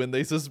broke when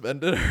they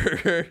suspended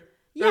her.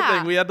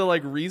 Yeah. We had to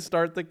like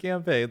restart the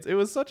campaigns. It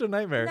was such a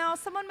nightmare. No,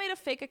 someone made a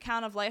fake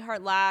account of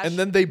Lightheart Lash. And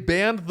then they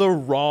banned the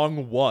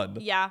wrong one.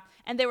 Yeah.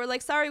 And they were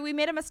like, "Sorry, we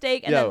made a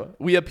mistake." And then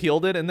we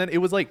appealed it. And then it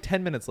was like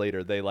 10 minutes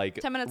later. They like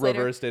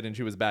reversed it and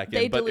she was back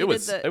in. But it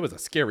was a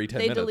scary 10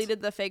 minutes. They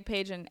deleted the fake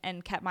page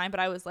and kept mine. But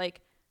I was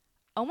like,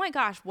 oh my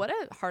gosh, what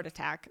a heart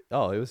attack.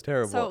 Oh, it was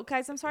terrible. So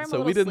guys, I'm sorry I'm a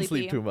little sleepy. So we didn't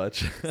sleepy. sleep too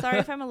much. Sorry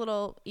if I'm a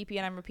little EP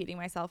and I'm repeating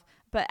myself.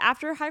 But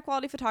after high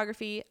quality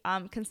photography,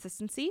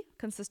 consistency,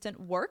 consistent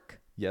work.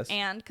 Yes.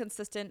 And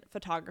consistent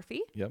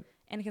photography. Yep.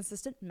 And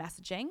consistent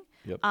messaging.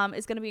 Yep.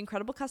 Is going to be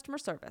incredible customer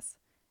service.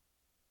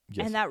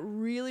 Yes. And that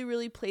really,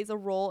 really plays a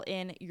role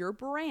in your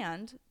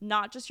brand,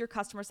 not just your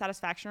customer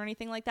satisfaction or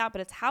anything like that,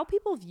 but it's how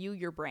people view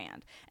your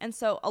brand. And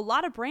so a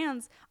lot of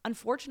brands,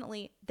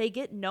 unfortunately, they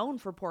get known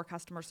for poor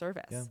customer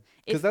service. Yeah.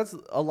 Because that's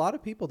a lot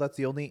of people, that's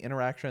the only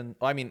interaction.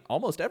 I mean,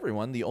 almost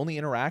everyone, the only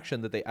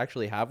interaction that they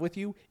actually have with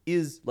you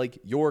is like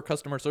your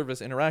customer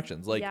service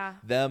interactions, like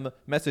them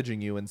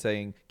messaging you and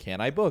saying, "Can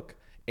I book?"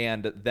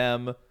 And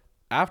them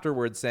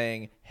afterwards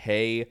saying,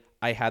 "Hey,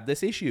 I had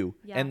this issue."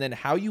 Yeah. And then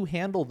how you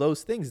handle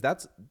those things,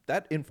 that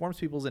informs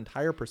people's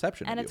entire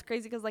perception and of you. It's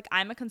crazy because like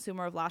I'm a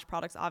consumer of lash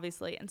products,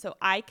 obviously. And so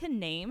I can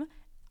name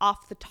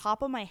off the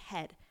top of my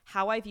head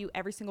how I view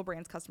every single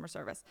brand's customer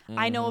service. Mm-hmm.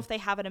 I know if they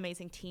have an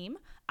amazing team.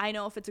 I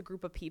know if it's a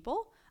group of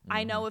people. Mm-hmm.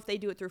 I know if they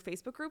do it through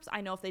Facebook groups.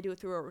 I know if they do it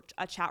through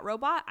a chat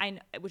robot,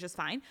 which is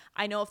fine.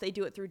 I know if they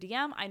do it through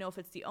DM. I know if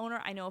it's the owner.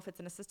 I know if it's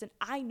an assistant.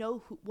 I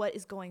know what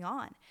is going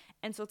on.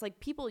 And so it's like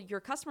your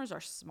customers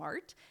are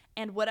smart.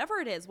 And whatever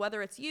it is,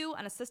 whether it's you,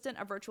 an assistant,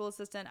 a virtual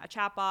assistant, a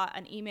chatbot,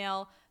 an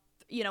email,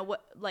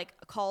 like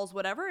calls,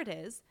 whatever it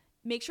is,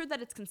 make sure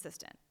that it's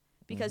consistent.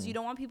 Because you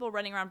don't want people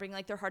running around being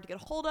like they're hard to get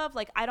a hold of.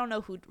 Like, I don't know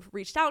who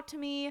reached out to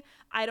me.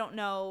 I don't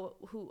know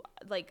who,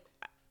 like,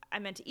 I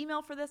meant to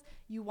email for this.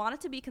 You want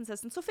it to be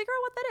consistent. So figure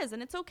out what that is.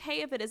 And it's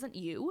okay if it isn't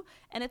you.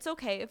 And it's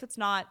okay if it's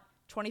not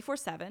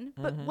 24/7.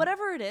 But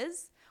whatever it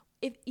is,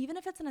 even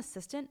if it's an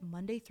assistant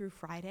Monday through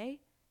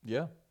Friday.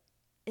 Yeah.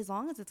 As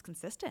long as it's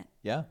consistent.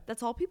 Yeah.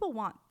 That's all people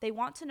want. They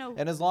want to know.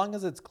 And as long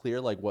as it's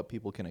clear, like, what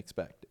people can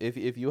expect. If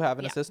you have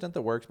an assistant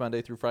that works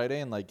Monday through Friday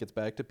and, like, gets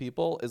back to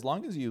people, as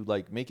long as you,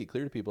 like, make it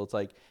clear to people, it's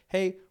like,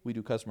 "Hey, we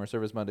do customer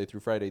service Monday through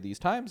Friday these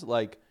times.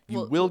 Like,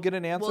 you will get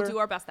an answer. We'll do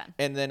our best then."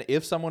 And then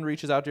if someone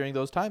reaches out during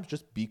those times,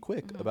 just be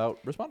quick about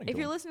responding to them.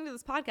 If you're listening to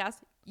this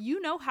podcast,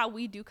 you know how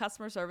we do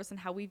customer service and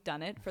how we've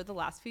done it for the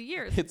last few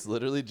years. It's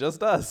literally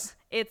just us.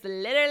 It's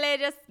literally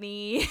just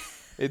me.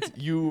 It's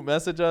you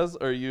message us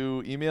or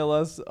you email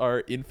us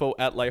our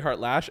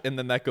info@lightheartlash, and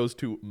then that goes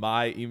to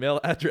my email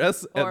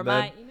address. Or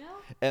my email.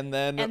 And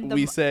then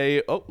we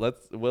say, "Oh,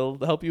 we'll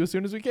help you as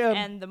soon as we can."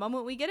 And the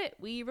moment we get it,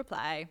 we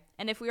reply.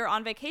 And if we are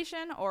on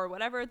vacation or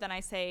whatever, then I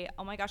say,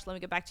 "Oh my gosh, let me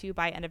get back to you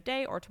by end of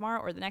day or tomorrow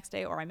or the next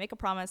day," or I make a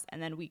promise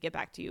and then we get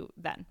back to you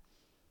then.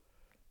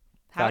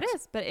 How it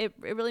is. But it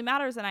really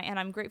matters. And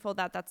I'm grateful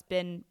that that's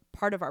been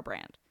part of our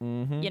brand,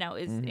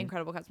 is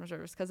incredible customer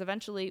service. Because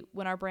eventually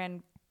when our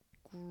brand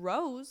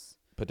grows,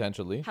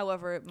 potentially,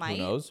 however it might,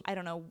 who knows? I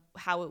don't know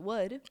how it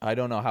would. I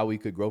don't know how we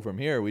could grow from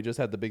here. We just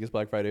had the biggest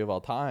Black Friday of all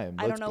time.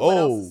 I don't know what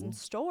else is in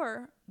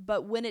store,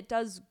 but when it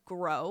does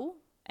grow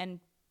and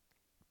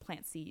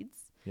plant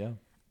seeds,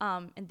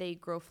 and they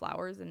grow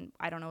flowers, and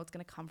I don't know what's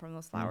going to come from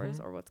those flowers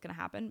or what's going to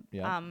happen.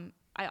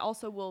 I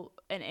also will,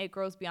 and it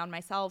grows beyond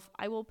myself,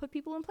 I will put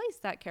people in place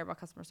that care about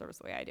customer service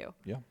the way I do.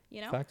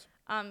 Yeah. Facts.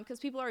 Because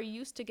people are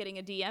used to getting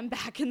a DM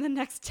back in the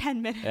next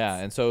 10 minutes. Yeah.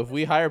 And so if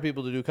we hire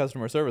people to do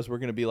customer service, we're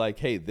going to be like,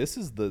 "Hey, this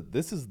is the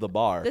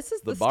bar. This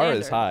is the bar standard.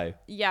 is high."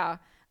 Yeah.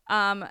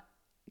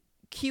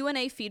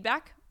 Q&A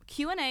feedback.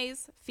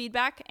 Q&As,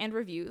 feedback, and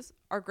reviews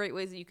are great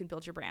ways that you can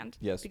build your brand.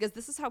 Yes. Because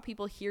this is how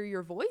people hear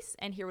your voice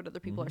and hear what other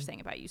people are saying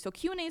about you. So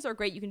Q&As are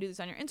great. You can do this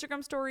on your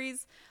Instagram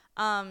stories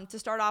to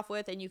start off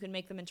with, and you can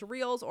make them into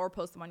reels or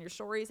post them on your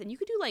stories. And you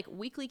could do like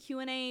weekly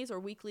Q&As or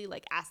weekly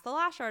like ask the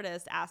lash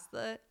artist, ask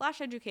the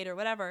lash educator,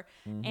 whatever.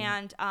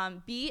 And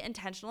be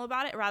intentional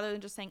about it rather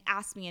than just saying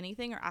ask me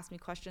anything or ask me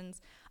questions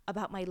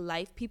about my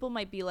life. People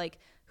might be like,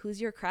 who's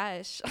your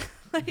crush?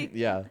 Like,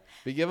 yeah.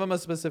 But give them a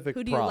specific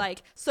who do prompt. you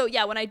like? So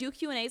yeah, when I do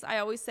Q&As, I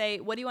always say,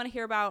 what do you want to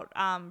hear about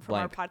from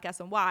Blank. our podcast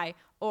and why?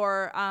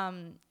 Or,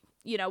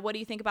 what do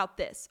you think about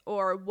this?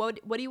 Or what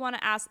do you want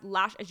to ask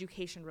lash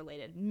education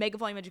related, mega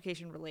volume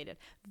education related?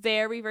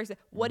 Very, very,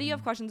 what do you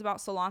have questions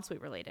about salon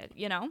suite related,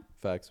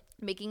 Facts.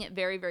 Making it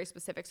very, very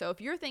specific. So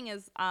if your thing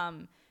is,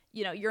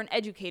 you're an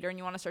educator and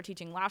you want to start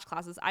teaching lash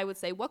classes, I would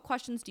say, what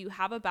questions do you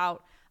have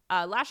about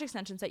lash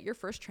extensions that your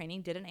first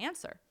training didn't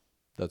answer?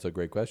 That's a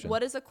great question.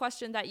 What is a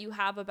question that you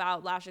have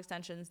about lash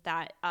extensions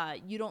that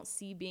you don't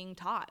see being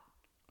taught?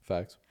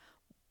 Facts.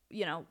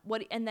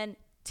 And then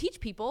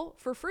teach people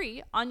for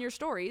free on your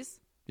stories.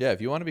 Yeah,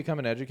 if you want to become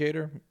an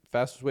educator,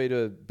 fastest way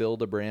to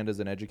build a brand as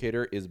an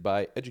educator is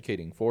by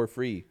educating for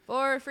free.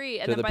 For free.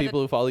 And to the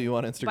people who follow you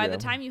on Instagram. By the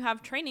time you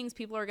have trainings,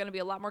 people are going to be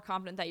a lot more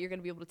confident that you're going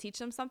to be able to teach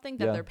them something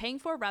that they're paying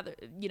for, rather,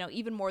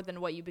 even more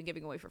than what you've been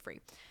giving away for free.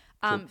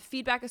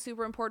 Feedback is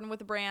super important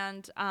with a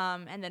brand.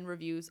 And then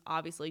reviews,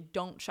 obviously,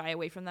 don't shy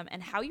away from them.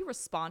 And how you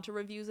respond to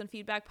reviews and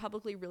feedback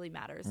publicly really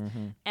matters.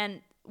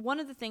 And one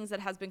of the things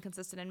that has been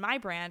consistent in my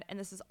brand, and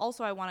this is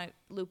also I want to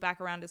loop back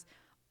around, is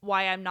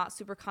why I'm not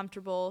super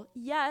comfortable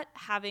yet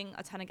having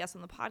a ton of guests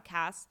on the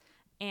podcast,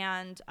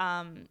 and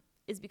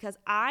is because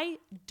I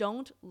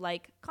don't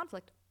like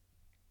conflict.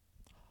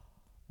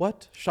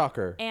 What?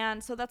 Shocker.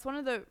 And so that's one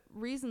of the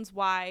reasons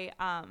why,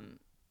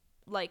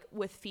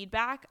 with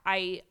feedback,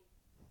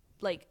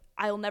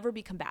 I'll never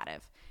be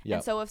combative. Yep.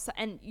 And so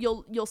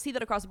you'll see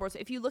that across the board. So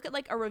if you look at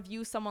like a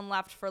review someone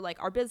left for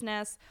like our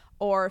business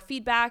or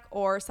feedback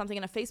or something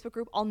in a Facebook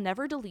group, I'll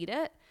never delete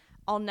it.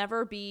 I'll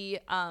never be,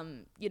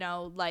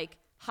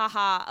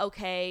 haha,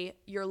 okay,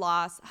 your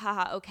loss.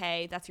 Haha,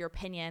 okay, that's your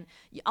opinion.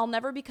 I'll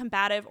never be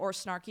combative or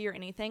snarky or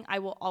anything. I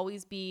will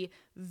always be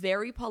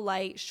very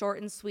polite, short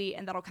and sweet,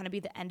 and that'll kind of be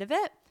the end of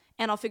it.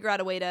 And I'll figure out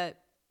a way to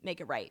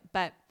make it right.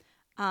 But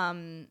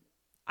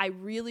I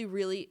really,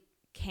 really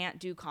can't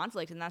do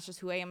conflict, and that's just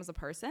who I am as a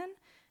person.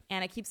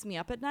 And it keeps me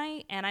up at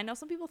night. And I know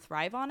some people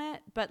thrive on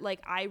it, but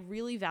like I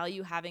really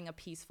value having a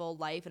peaceful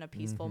life and a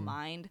peaceful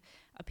mind,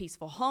 a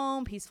peaceful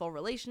home, peaceful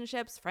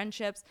relationships,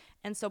 friendships.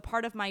 And so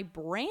part of my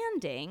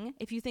branding,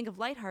 if you think of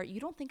Lightheart, you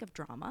don't think of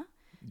drama.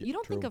 Yeah, you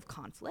don't think of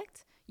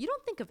conflict. You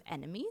don't think of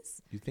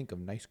enemies. You think of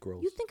nice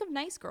girls. You think of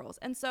nice girls.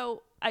 And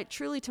so I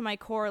truly, to my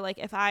core, like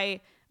if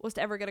I was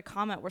to ever get a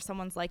comment where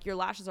someone's like, your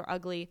lashes are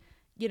ugly,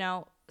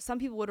 some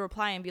people would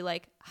reply and be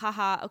like,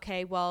 haha,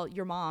 okay, well,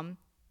 your mom,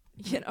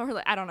 or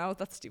like, I don't know,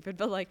 that's stupid,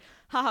 but like,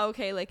 haha,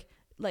 okay,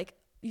 like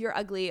you're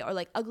ugly, or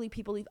like ugly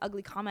people leave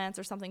ugly comments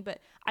or something. But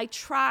I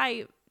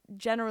try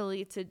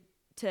generally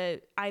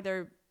to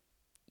either,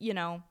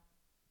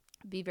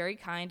 be very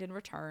kind in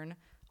return,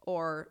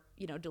 or,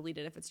 delete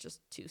it if it's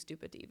just too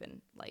stupid to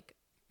even like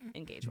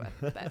engage with.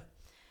 But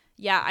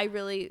yeah, I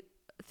really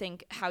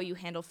think how you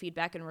handle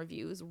feedback and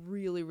reviews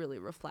really, really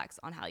reflects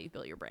on how you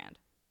build your brand.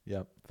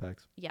 Yep.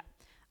 Facts. Yeah.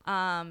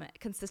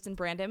 Consistent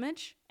brand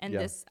image, and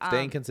this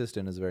staying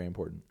consistent is very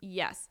important.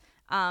 Yes.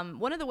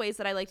 One of the ways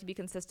that I like to be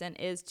consistent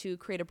is to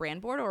create a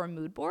brand board or a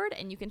mood board,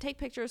 and you can take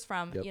pictures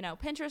from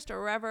Pinterest or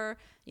wherever.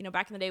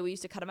 Back in the day we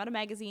used to cut them out of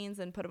magazines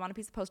and put them on a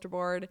piece of poster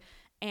board,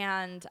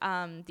 and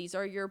these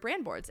are your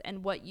brand boards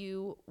and what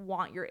you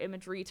want your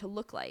imagery to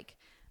look like,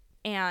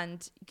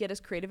 and get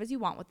as creative as you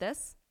want with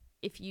this.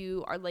 If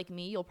you are like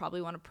me, you'll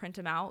probably want to print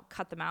them out,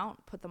 cut them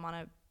out, put them on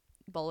a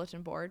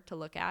bulletin board to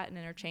look at and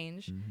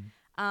interchange.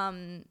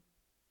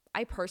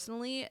 I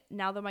personally,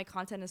 now that my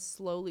content is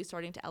slowly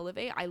starting to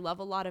elevate, I love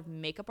a lot of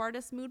makeup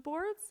artist mood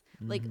boards,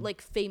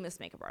 like famous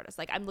makeup artists.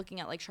 Like I'm looking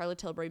at like Charlotte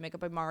Tilbury,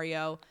 Makeup by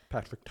Mario,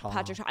 Patrick Tom.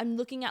 I'm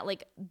looking at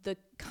like the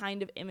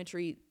kind of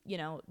imagery,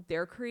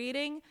 they're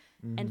creating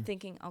and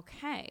thinking,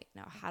 okay,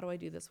 now how do I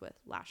do this with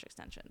lash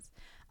extensions?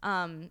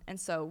 And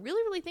so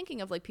really, really thinking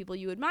of like people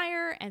you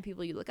admire and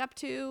people you look up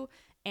to,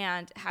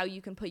 and how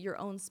you can put your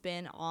own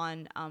spin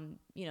on,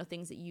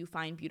 things that you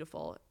find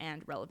beautiful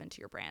and relevant to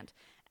your brand.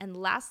 And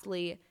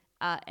lastly,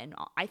 and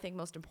I think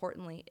most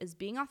importantly, is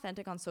being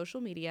authentic on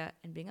social media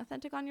and being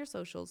authentic on your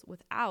socials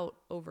without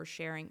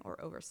oversharing or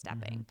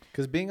overstepping.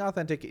 Because being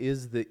authentic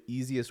is the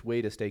easiest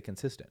way to stay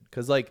consistent.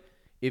 Because like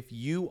if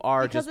you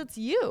are it's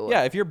you.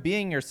 Yeah, if you're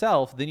being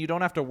yourself, then you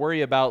don't have to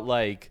worry about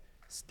like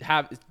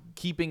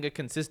keeping a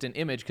consistent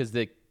image, because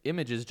the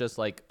image is just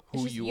like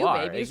who you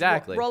are. Babe. You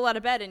exactly. Roll out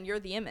of bed and you're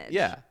the image.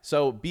 Yeah.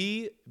 So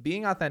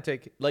being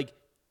authentic, like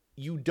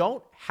you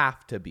don't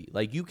have to be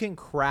like, you can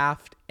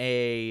craft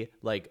a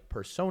like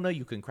persona,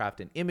 you can craft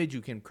an image,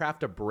 you can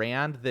craft a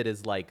brand that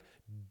is like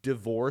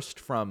divorced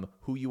from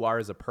who you are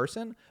as a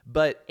person,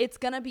 but it's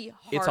going to be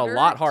harder. It's a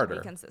lot harder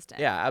to be consistent.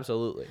 Yeah,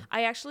 absolutely.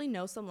 I actually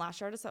know some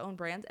lash artists that own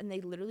brands, and they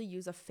literally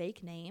use a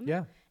fake name.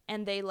 Yeah.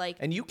 And they like,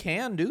 and you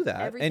can do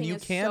that, and you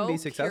can be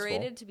successful.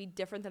 Curated to be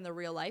different than the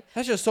real life.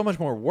 That's just so much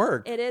more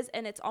work. It is,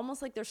 and it's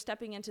almost like they're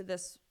stepping into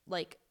this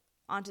like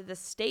onto this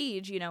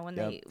stage, you know, when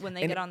they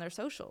get on their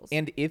socials.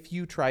 And if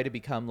you try to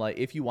become like,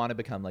 if you want to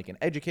become like an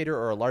educator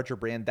or a larger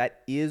brand, it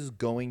is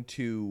going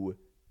to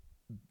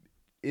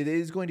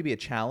be a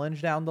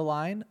challenge down the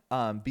line,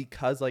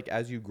 because like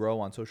as you grow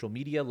on social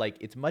media, like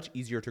it's much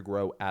easier to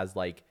grow as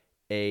like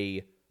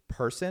a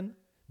person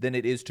than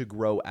it is to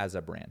grow as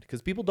a brand,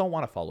 because people don't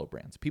want to follow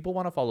brands. People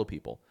want to follow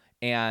people.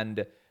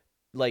 And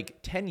like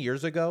 10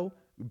 years ago,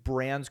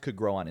 brands could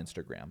grow on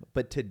Instagram,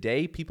 but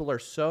today people are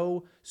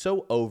so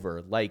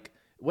over. Like,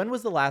 when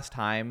was the last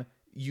time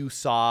you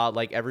saw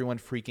like everyone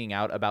freaking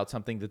out about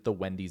something that the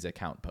Wendy's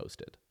account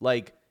posted?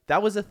 Like,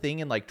 that was a thing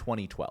in like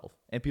 2012,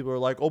 and people were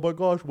like, "Oh my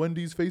gosh,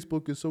 Wendy's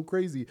Facebook is so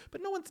crazy."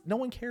 But no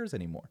one cares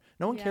anymore.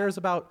 No one cares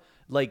about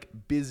like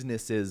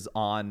businesses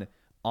on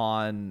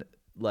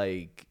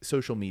like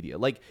social media.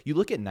 Like, you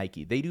look at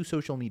Nike, they do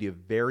social media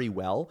very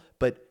well,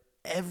 but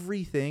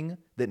everything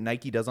that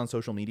Nike does on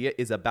social media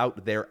is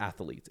about their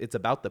athletes. It's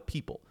about the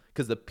people,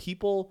 because the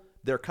people,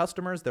 their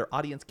customers, their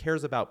audience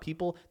cares about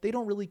people. They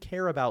don't really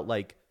care about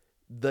like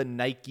the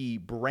Nike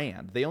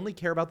brand. They only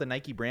care about the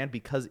Nike brand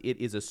because it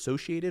is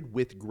associated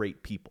with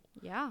great people.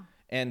 Yeah.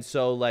 And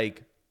so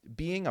like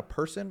being a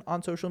person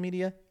on social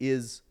media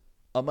is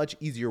a much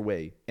easier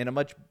way, and a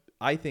much,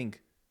 I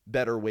think,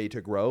 better way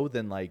to grow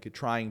than like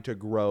trying to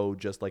grow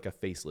just like a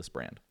faceless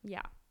brand.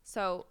 Yeah.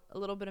 So a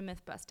little bit of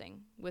myth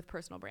busting with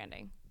personal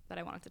branding that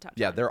I wanted to touch on.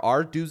 Yeah, there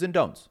are do's and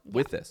don'ts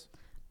with this.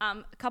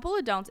 A couple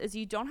of don'ts is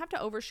you don't have to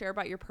overshare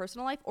about your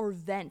personal life or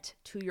vent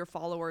to your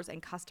followers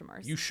and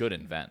customers. You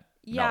shouldn't vent.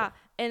 Yeah.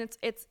 No. And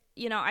it's,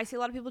 you know, I see a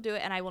lot of people do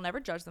it, and I will never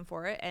judge them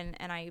for it. And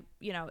I,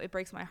 you know, it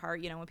breaks my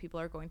heart, you know, when people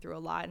are going through a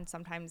lot, and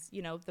sometimes,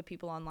 you know, the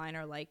people online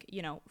are like,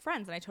 you know,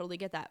 friends, and I totally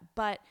get that.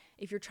 But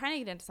if you're trying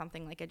to get into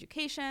something like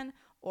education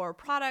or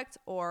product,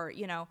 or,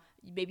 you know,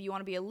 maybe you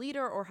want to be a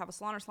leader or have a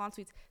salon or salon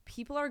suites,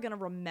 people are going to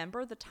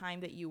remember the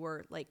time that you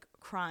were like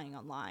crying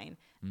online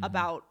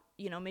about,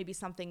 you know, maybe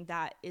something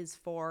that is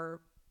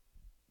for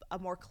a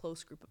more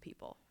close group of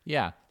people.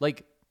 Yeah.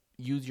 Like,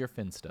 use your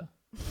Finsta.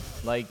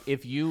 Like,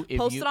 if you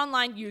post it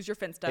online, use your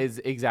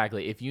Finsta.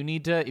 Exactly. If you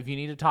need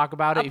to talk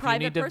about it, if you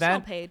need to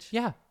vent, page.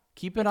 Yeah.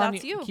 Keep it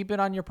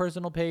on your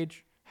personal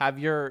page. Have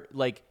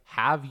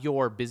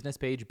your business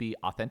page be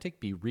authentic,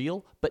 be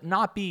real, but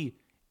not be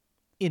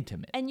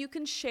intimate. And you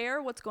can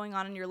share what's going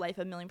on in your life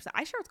 1,000,000%.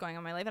 I share what's going on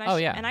in my life,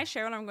 and I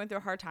share when I'm going through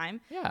a hard time.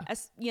 Yeah.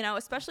 You know,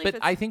 especially but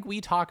I think we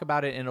talk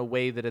about it in a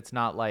way that it's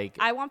not like,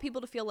 I want people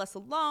to feel less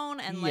alone,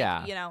 and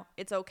like, you know,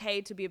 it's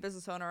okay to be a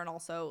business owner and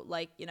also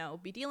like, you know,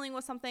 be dealing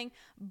with something,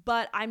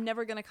 but I'm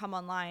never going to come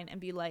online and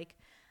be like,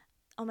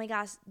 "Oh my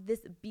gosh, this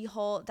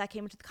beehole that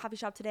came into the coffee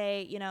shop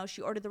today, you know,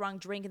 she ordered the wrong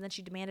drink and then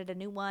she demanded a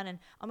new one. And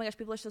oh my gosh,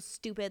 people are so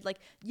stupid." Like,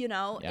 you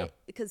know,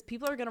 because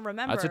people are going to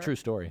remember. That's a true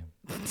story.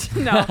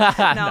 No.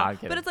 I'm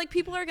kidding. But it's like,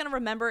 people are going to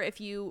remember if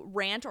you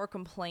rant or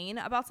complain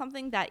about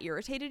something that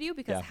irritated you,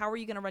 because how are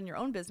you going to run your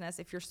own business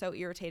if you're so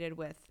irritated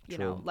with, you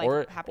know,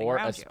 life happening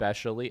around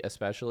you?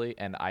 Especially,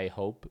 and I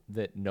hope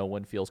that no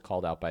one feels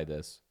called out by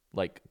this,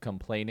 like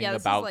complaining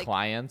about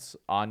clients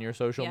on your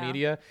social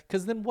media,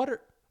 because then what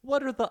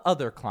are the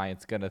other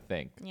clients going to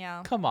think?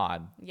 Yeah. Come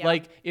on. Yeah.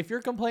 Like, if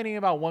you're complaining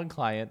about one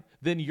client,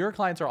 then your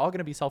clients are all going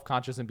to be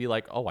self-conscious and be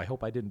like, "Oh, I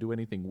hope I didn't do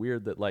anything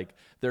weird that like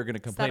they're going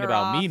to complain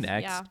about me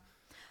next."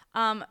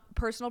 Yeah.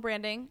 Personal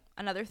branding,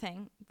 another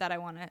thing that I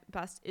want to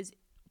bust is,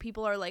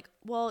 people are like,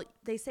 "Well,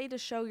 they say to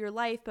show your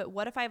life, but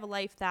what if I have a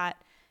life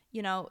that,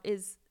 you know,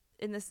 is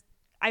in this,"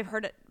 I've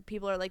heard it,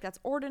 people are like, "That's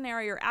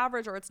ordinary or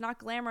average, or it's not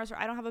glamorous, or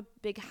I don't have a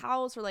big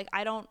house, or like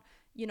I don't,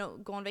 you know,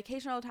 go on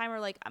vacation all the time, or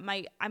like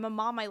I'm a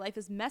mom, my life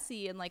is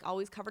messy and like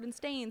always covered in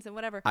stains and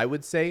whatever." I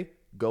would say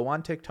go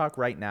on TikTok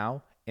right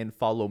now and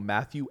follow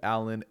Matthew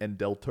Allen and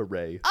Delta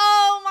Ray.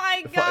 Oh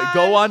my god!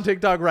 Go on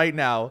TikTok right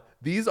now.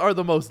 These are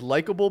the most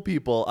likable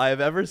people I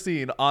have ever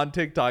seen on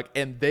TikTok,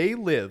 and they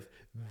live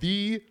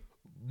the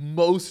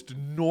most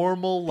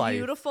normal life.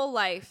 Beautiful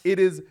life. It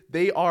is.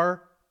 They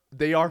are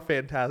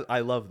fantastic.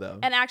 I love them.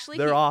 And actually,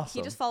 they're awesome.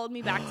 He just followed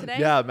me back today.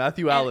 Yeah,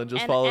 Matthew Allen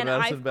just followed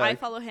Madison back. I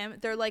follow him.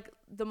 They're like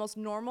the most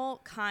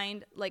normal,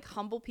 kind, like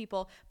humble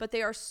people, but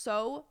they are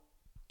so.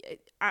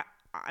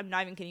 I'm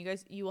not even kidding you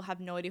guys. You will have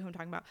no idea who I'm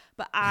talking about.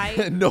 But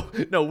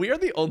no, we are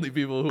the only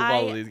people who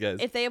follow these guys.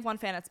 If they have one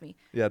fan, it's me.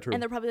 Yeah, true.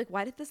 And they're probably like,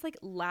 "Why did this like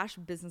lash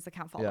business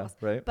account follow us?"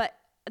 Right. But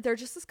they're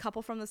just this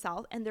couple from the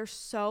South, and they're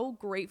so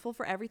grateful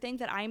for everything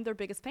that I am their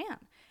biggest fan.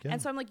 Yeah.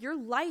 And so I'm like, your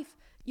life,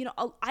 you know,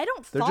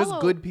 they're just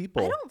good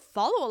people. I don't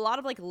follow a lot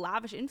of like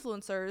lavish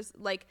influencers.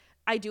 Like,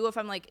 I do if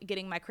I'm like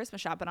getting my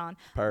Christmas shopping on.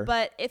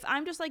 But if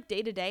I'm just like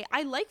day to day,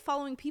 I like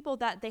following people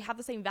that they have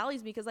the same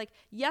values, because like,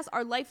 yes,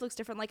 our life looks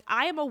different. Like,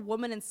 I am a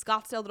woman in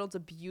Scottsdale that owns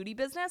a beauty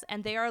business,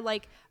 and they are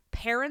like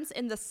parents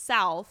in the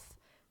South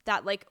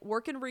that like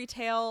work in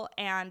retail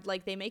and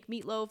like they make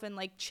meatloaf and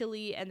like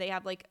chili and they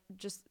have like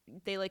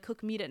they like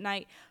cook meat at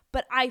night.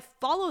 But I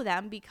follow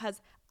them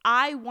because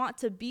I want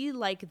to be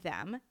like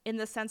them in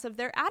the sense of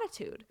their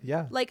attitude.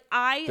 Yeah. Like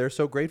they're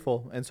so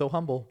grateful and so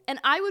humble. And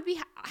I would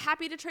be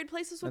happy to trade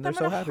places with them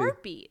in a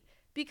heartbeat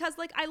because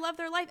like I love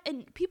their life.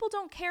 And people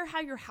don't care how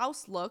your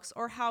house looks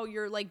or how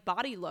your like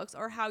body looks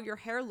or how your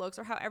hair looks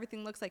or how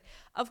everything looks. Like,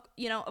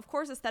 of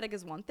course, aesthetic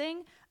is one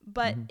thing.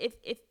 But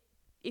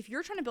if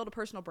you're trying to build a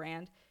personal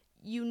brand,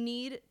 you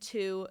need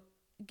to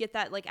get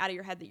that like out of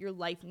your head that your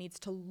life needs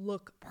to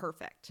look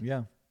perfect.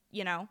 Yeah.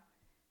 You know?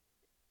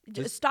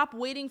 Just stop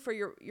waiting for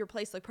your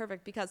place to look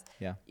perfect because,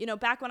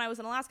 back when I was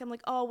in Alaska, I'm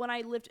like, oh, when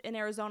I lived in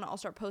Arizona, I'll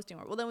start posting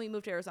more. Well, then we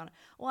moved to Arizona.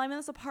 Well, I'm in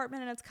this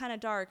apartment and it's kind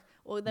of dark.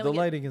 Well, then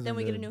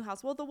we get a new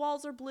house. Well, the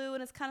walls are blue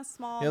and it's kind of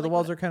small. Yeah, the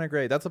walls are kind of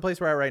gray. That's the place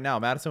we're at right now.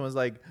 Madison was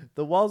like,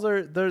 the walls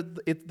are,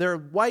 they're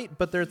white,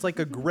 but it's like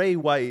a gray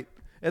white.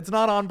 It's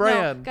not on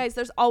brand. No, guys,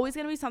 there's always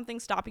going to be something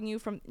stopping you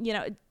from,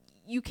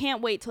 you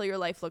can't wait till your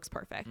life looks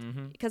perfect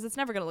because it's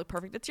never going to look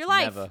perfect. It's your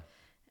life. Never.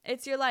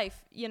 It's your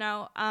life,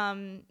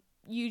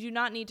 You do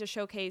not need to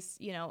showcase,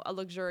 a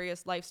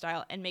luxurious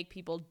lifestyle and make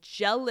people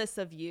jealous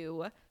of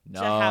you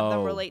to have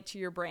them relate to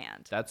your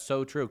brand. That's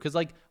so true. Because,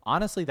 like,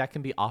 honestly, that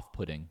can be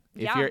off-putting.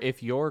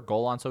 If your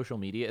goal on social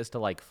media is to,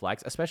 like,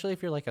 flex, especially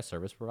if you're, like, a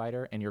service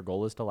provider and your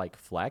goal is to, like,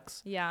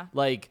 flex. Yeah.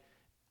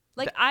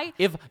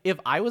 If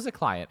I was a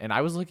client and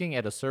I was looking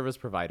at a service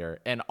provider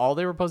and all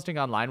they were posting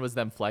online was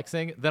them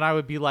flexing, then I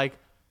would be like,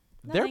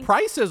 their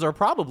prices are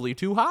probably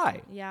too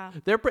high. Yeah.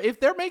 If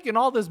they're making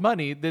all this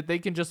money that they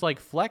can just like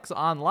flex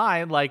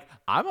online, like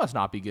I must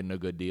not be getting a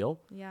good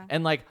deal. Yeah.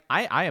 And like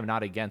I am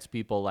not against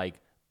people. Like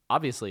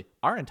obviously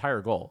our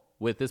entire goal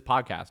with this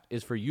podcast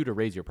is for you to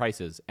raise your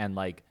prices and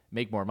like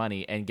make more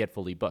money and get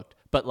fully booked.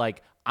 But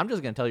like I'm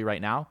just going to tell you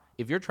right now,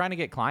 if you're trying to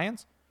get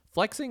clients,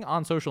 flexing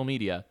on social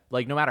media,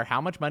 like no matter how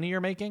much money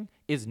you're making,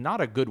 is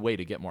not a good way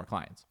to get more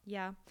clients.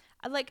 Yeah.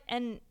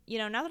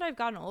 Now that I've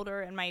gotten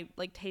older and my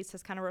like taste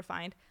has kind of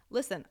refined,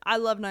 listen, I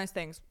love nice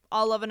things.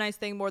 I'll love a nice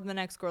thing more than the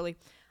next girly.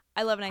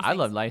 I love nice things. I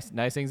love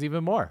nice things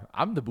even more.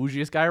 I'm the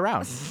bougiest guy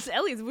around.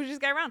 Ellie's the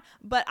bougiest guy around.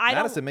 But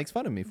Madison makes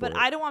fun of me for it. But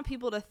I don't want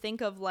people to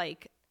think of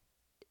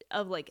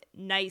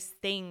nice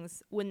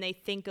things when they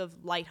think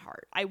of light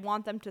heart. I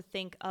want them to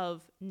think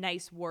of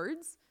nice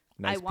words.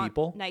 Nice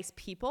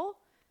people.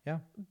 Yeah.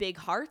 Big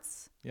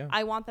hearts. Yeah.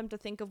 I want them to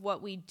think of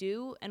what we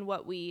do and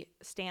what we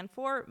stand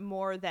for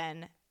more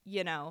than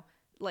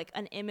like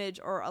an image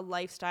or a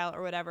lifestyle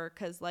or whatever.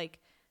 Because like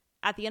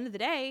at the end of the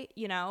day,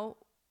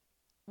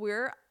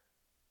 we're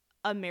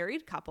a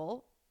married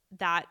couple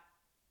that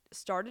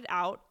started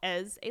out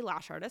as a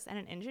lash artist and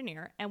an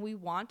engineer, and we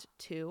want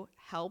to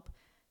help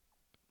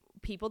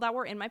people that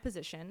were in my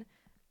position,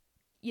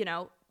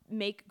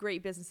 make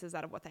great businesses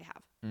out of what they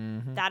have.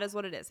 Mm-hmm. That is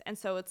what it is. And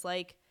so it's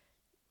like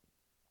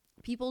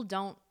people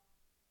don't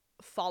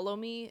follow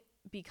me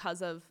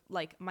because of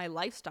like my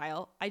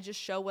lifestyle. I just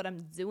show what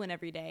I'm doing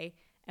every day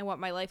and what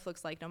my life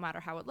looks like no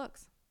matter how it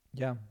looks.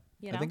 Yeah.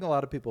 I think a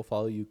lot of people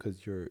follow you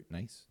because you're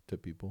nice to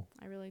people.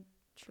 I really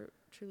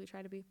truly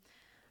try to be.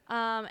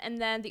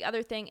 And then the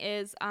other thing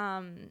is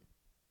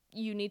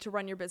you need to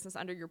run your business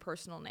under your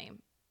personal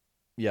name.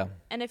 Yeah.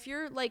 And if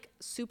you're like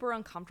super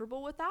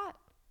uncomfortable with that,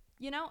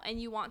 and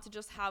you want to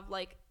just have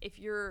like, if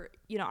you're,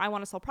 I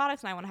want to sell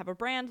products and I want to have a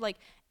brand, like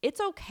it's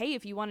okay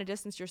if you want to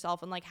distance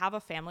yourself and like have a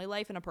family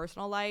life and a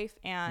personal life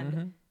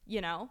and,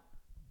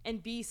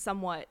 and be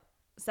somewhat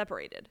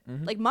separated.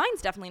 Mm-hmm. Like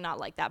mine's definitely not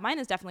like that. Mine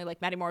is definitely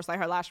like Maddie Morris, Light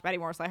Heart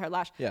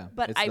Lash. Yeah.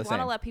 But I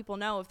want to let people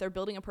know if they're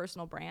building a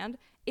personal brand,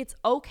 it's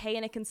okay.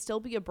 And it can still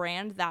be a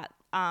brand that,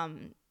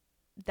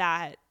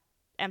 that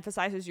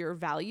emphasizes your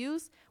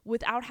values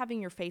without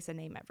having your face and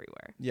name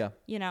everywhere. Yeah.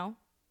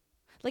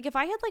 Like if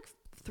I had like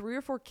 3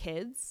 or 4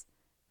 kids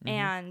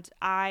and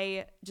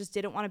I just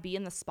didn't want to be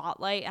in the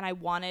spotlight and I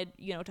wanted,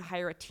 to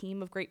hire a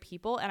team of great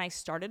people and I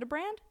started a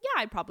brand,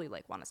 yeah, I'd probably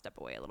like want to step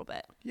away a little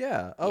bit.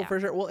 Yeah. Oh, yeah. For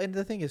sure. Well, and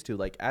the thing is too,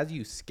 like as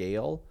you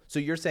scale, so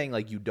you're saying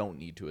like you don't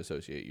need to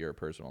associate your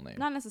personal name.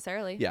 Not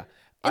necessarily. Yeah.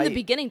 In the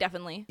beginning,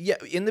 definitely. Yeah.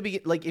 In the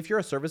beginning, like if you're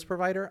a service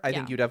provider, I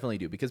think you definitely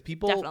do because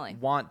people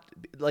want,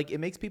 like it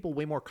makes people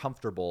way more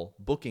comfortable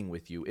booking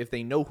with you if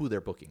they know who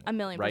they're booking with.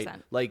 1,000,000%. Right?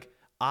 Like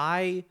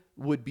I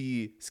would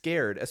be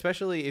scared,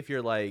 especially if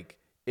you're like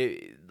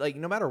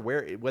no matter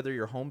whether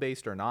you're home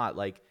based or not,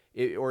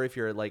 or if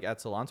you're like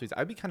at salon suites,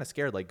 I'd be kind of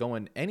scared, like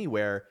going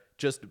anywhere,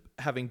 just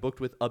having booked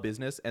with a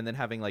business and then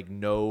having like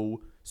no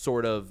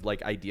sort of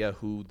like idea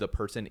who the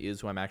person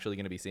is who I'm actually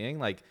going to be seeing.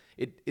 Like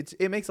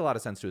it makes a lot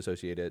of sense to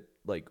associate it,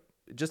 like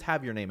just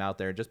have your name out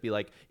there and just be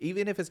like,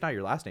 even if it's not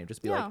your last name,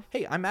 just be like,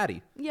 hey, I'm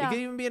Maddie. Yeah. It could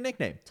even be a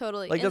nickname.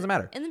 Totally. Like, doesn't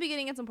matter. In the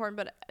beginning, it's important,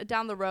 but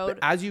down the road, but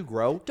as you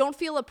grow, don't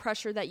feel a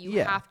pressure that you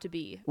have to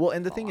be. Well,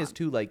 and the thing is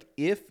too, like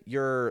if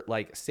you're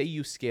like, say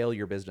you scale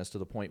your business to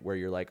the point where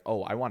you're like,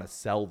 oh, I want to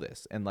sell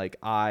this and like,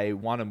 I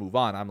want to move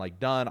on. I'm like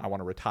done. I want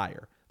to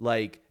retire.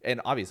 Like,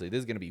 and obviously this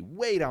is going to be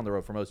way down the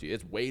road for most of you.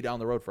 It's way down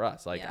the road for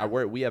us. Like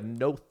we have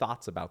no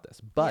thoughts about this,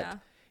 but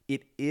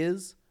it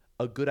is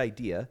a good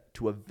idea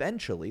to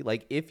eventually,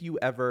 like if you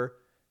ever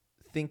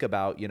think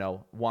about,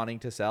 wanting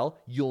to sell,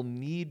 you'll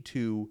need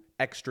to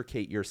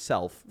extricate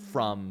yourself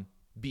from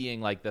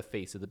being like the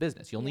face of the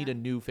business. You'll need a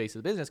new face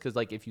of the business because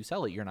like if you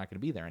sell it, you're not going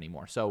to be there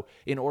anymore. So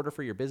in order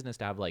for your business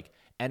to have like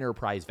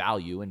enterprise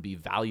value and be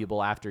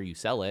valuable after you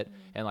sell it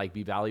and like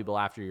be valuable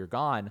after you're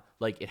gone,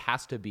 like it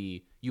has to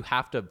be, you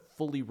have to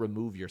fully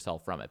remove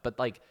yourself from it. But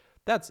like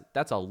that's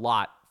a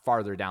lot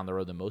farther down the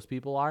road than most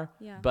people are.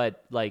 Yeah.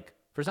 But like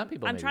for some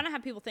people, I'm trying to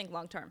have people think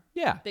long term.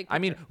 Yeah. I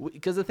mean,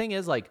 because the thing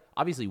is, like,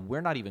 obviously,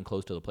 we're not even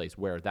close to the place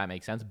where that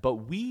makes sense, but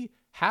we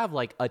have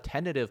like a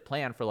tentative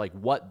plan for like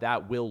what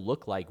that will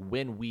look like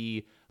when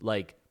we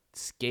like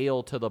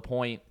scale to the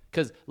point.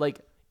 Because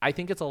like, I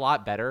think it's a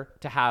lot better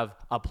to have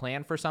a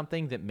plan for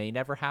something that may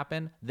never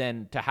happen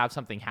than to have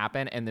something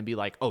happen and then be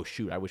like, oh,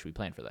 shoot, I wish we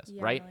planned for this.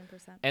 Yeah, right.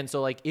 100%. And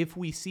so like, if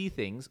we see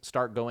things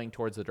start going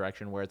towards the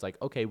direction where it's like,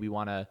 okay, we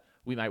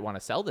might want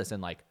to sell this in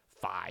like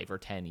 5 or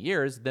 10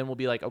 years, then we'll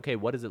be like, okay,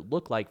 what does it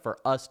look like for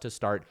us to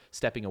start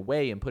stepping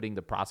away and putting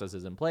the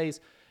processes in place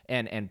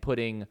and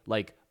putting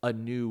like a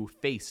new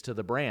face to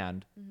the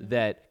brand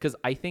that, because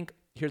I think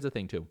here's the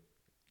thing too,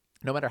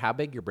 no matter how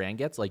big your brand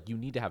gets, like you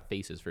need to have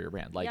faces for your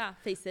brand. Like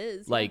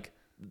faces. Like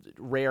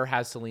Rare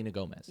has Selena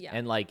Gomez. Yeah.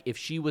 And like if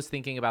she was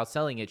thinking about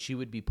selling it, she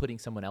would be putting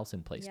someone else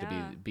in place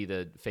to be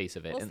the face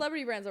of it. Well,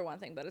 celebrity brands are one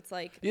thing, but it's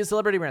like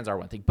celebrity brands are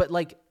one thing. But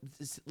like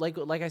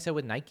I said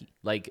with Nike,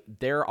 like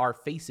there are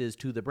faces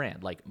to the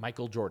brand. Like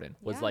Michael Jordan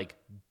was like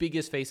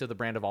biggest face of the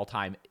brand of all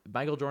time.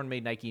 Michael Jordan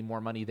made Nike more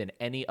money than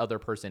any other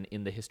person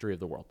in the history of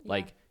the world.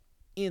 Like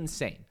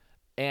insane.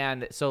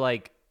 And so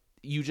like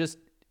you just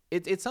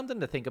it's something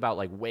to think about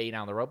like way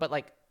down the road, but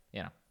like,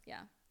 Yeah.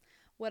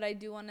 What I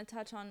do want to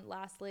touch on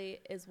lastly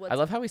is I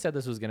love how we said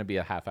this was going to be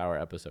a half-hour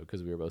episode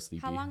because we were both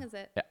sleepy. How long is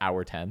it?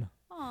 Hour 10.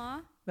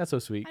 Aw. That's so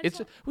sweet.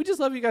 We just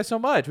love you guys so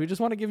much. We just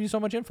want to give you so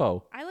much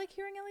info. I like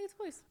hearing Elliot's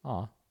voice.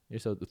 Aw. You're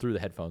so through the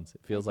headphones.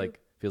 It feels like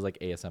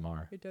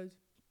ASMR. It does.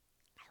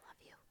 I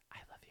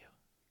love you.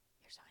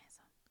 You're so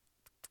handsome.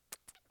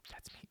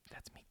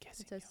 That's me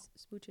kissing you.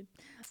 Smooching.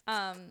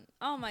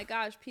 Oh my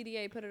gosh,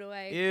 PDA, put it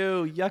away.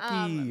 Ew,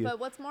 yucky. But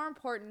what's more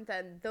important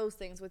than those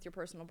things with your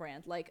personal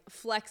brand, like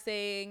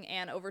flexing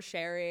and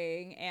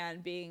oversharing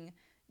and being,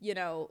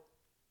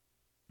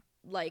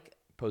 like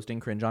posting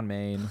cringe on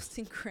main,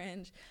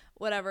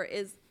 whatever,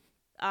 is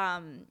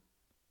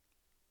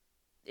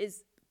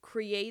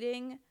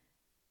creating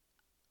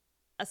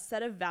a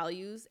set of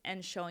values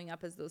and showing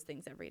up as those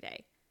things every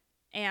day,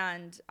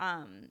 and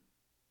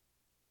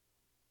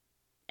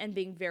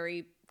being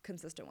very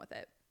consistent with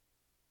it.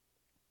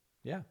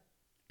 Yeah.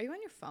 Are you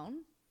on your phone?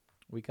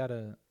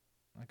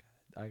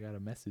 I got a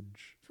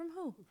message. From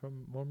who?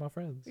 From one of my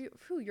friends.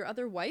 Your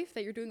other wife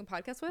that you're doing a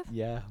podcast with?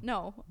 Yeah.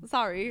 No,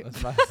 sorry.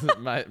 That's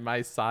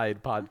my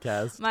side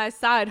podcast. My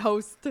side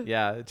host.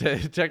 Yeah.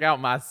 Check out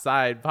my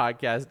side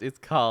podcast. It's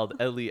called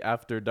Ellie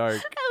After Dark.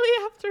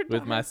 Ellie After Dark.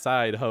 With my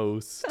side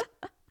host.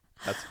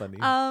 That's funny.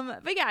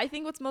 But yeah, I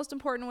think what's most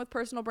important with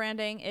personal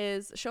branding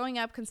is showing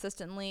up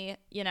consistently,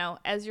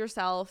 as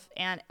yourself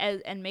and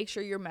make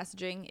sure your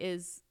messaging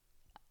is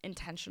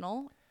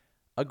intentional.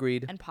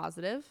 Agreed. And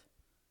positive.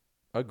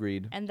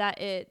 Agreed. And that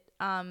it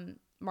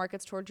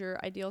markets towards your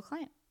ideal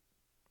client.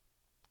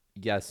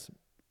 Yes.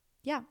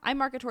 Yeah, I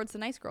market towards the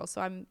nice girl,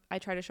 so I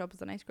try to show up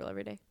as a nice girl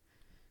every day.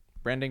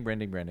 Branding.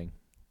 Branding.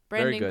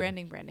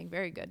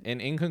 Very good.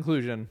 And in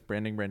conclusion,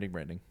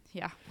 branding.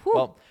 Yeah. Whew.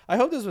 Well, I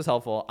hope this was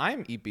helpful.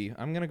 I'm eepy.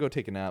 I'm going to go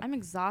take a nap. I'm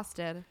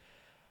exhausted.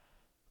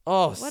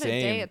 Oh, what same.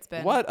 a day it's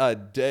been. What a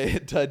day.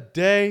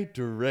 Today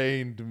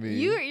drained me.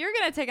 You're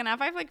going to take a nap.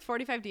 I have like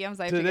 45 DMs I have to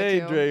get to. Today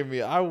drained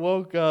me. I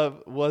woke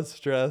up, was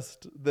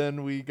stressed.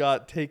 Then we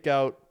got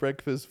takeout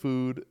breakfast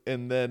food.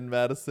 And then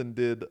Madison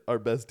did our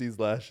besties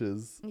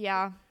lashes.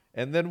 Yeah.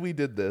 And then we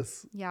did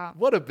this. Yeah.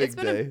 What a big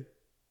day.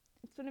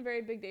 It's been a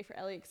very big day for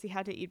Elliot because he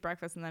had to eat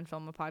breakfast and then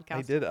film a podcast.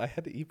 I did. I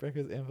had to eat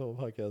breakfast and film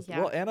a podcast. Yeah.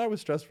 Well, and I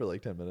was stressed for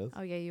like 10 minutes.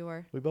 Oh, yeah, you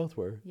were. We both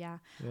were. Yeah.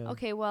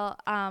 Okay, well,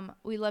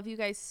 we love you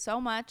guys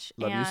so much.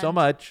 Love you so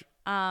much.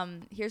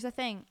 Here's the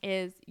thing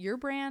is your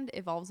brand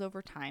evolves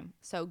over time.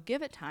 So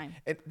give it time.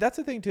 And that's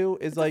the thing too,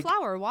 is it's like a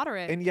flower, water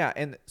it.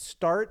 And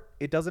start.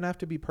 It doesn't have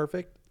to be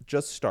perfect.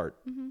 Just start.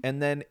 Mm-hmm.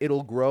 And then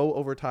it'll grow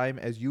over time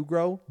as you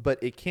grow, but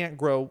it can't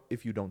grow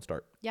if you don't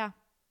start. Yeah.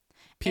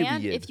 Period.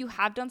 And if you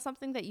have done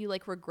something that you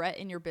like regret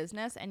in your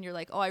business and you're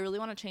like, oh, I really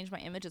want to change my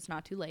image, it's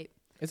not too late.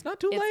 It's not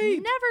too late.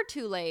 It's never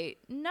too late.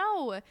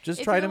 No.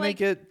 Just try to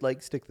make it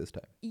like stick this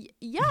time.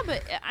 Yeah,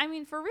 but I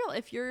mean, for real,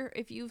 if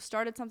you've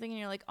started something and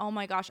you're like, oh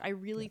my gosh, I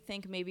really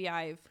think maybe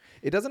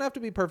it doesn't have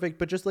to be perfect,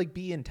 but just like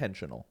be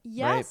intentional.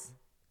 Yes.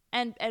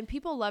 Right? And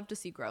people love to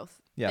see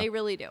growth. Yeah. They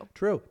really do.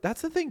 True.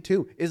 That's the thing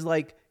too, is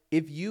like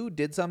if you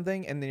did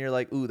something and then you're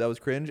like, ooh, that was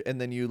cringe,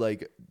 and then you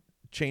like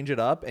change it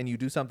up and you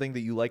do something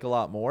that you like a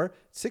lot more,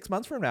 6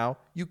 months from now,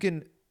 you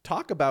can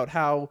talk about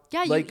how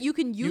you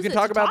can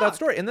talk about that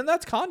story, and then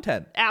that's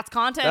content. That's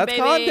content, that's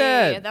baby.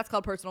 Content. That's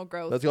called personal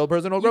growth. That's called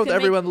personal growth.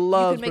 Everyone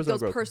loves personal growth. You can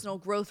make those personal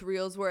growth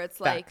reels where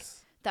it's like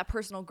that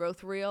personal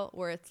growth reel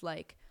where it's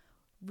like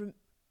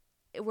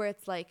where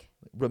it's like,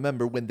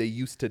 remember when they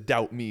used to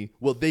doubt me?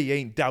 Well, they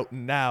ain't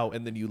doubting now.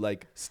 And then you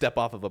like step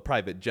off of a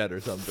private jet or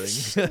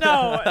something.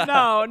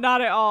 No,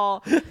 not at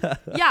all.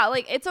 Yeah,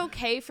 like it's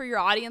okay for your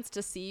audience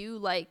to see you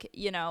like,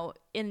 you know,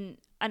 in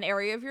an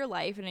area of your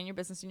life and in your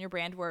business and your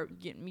brand where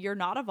you're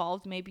not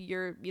evolved. Maybe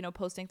you're, you know,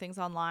 posting things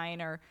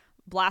online or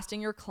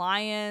blasting your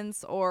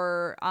clients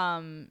or,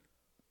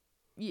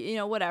 you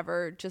know,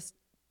 whatever, just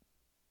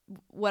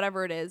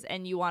whatever it is.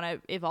 And you want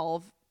to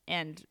evolve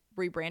and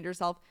rebrand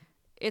yourself.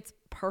 It's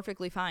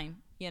perfectly fine,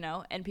 you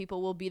know, and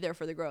people will be there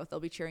for the growth. They'll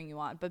be cheering you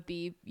on, but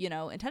be, you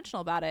know, intentional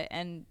about it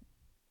and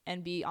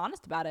be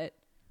honest about it.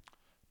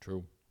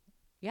 True.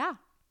 Yeah.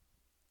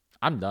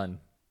 I'm done.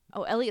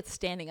 Oh, Elliot's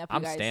standing up, you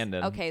guys. I'm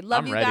standing. Okay.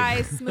 Love you ready.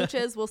 guys.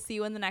 Smooches. We'll see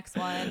you in the next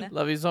one.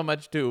 Love you so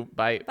much too.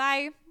 Bye.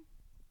 Bye.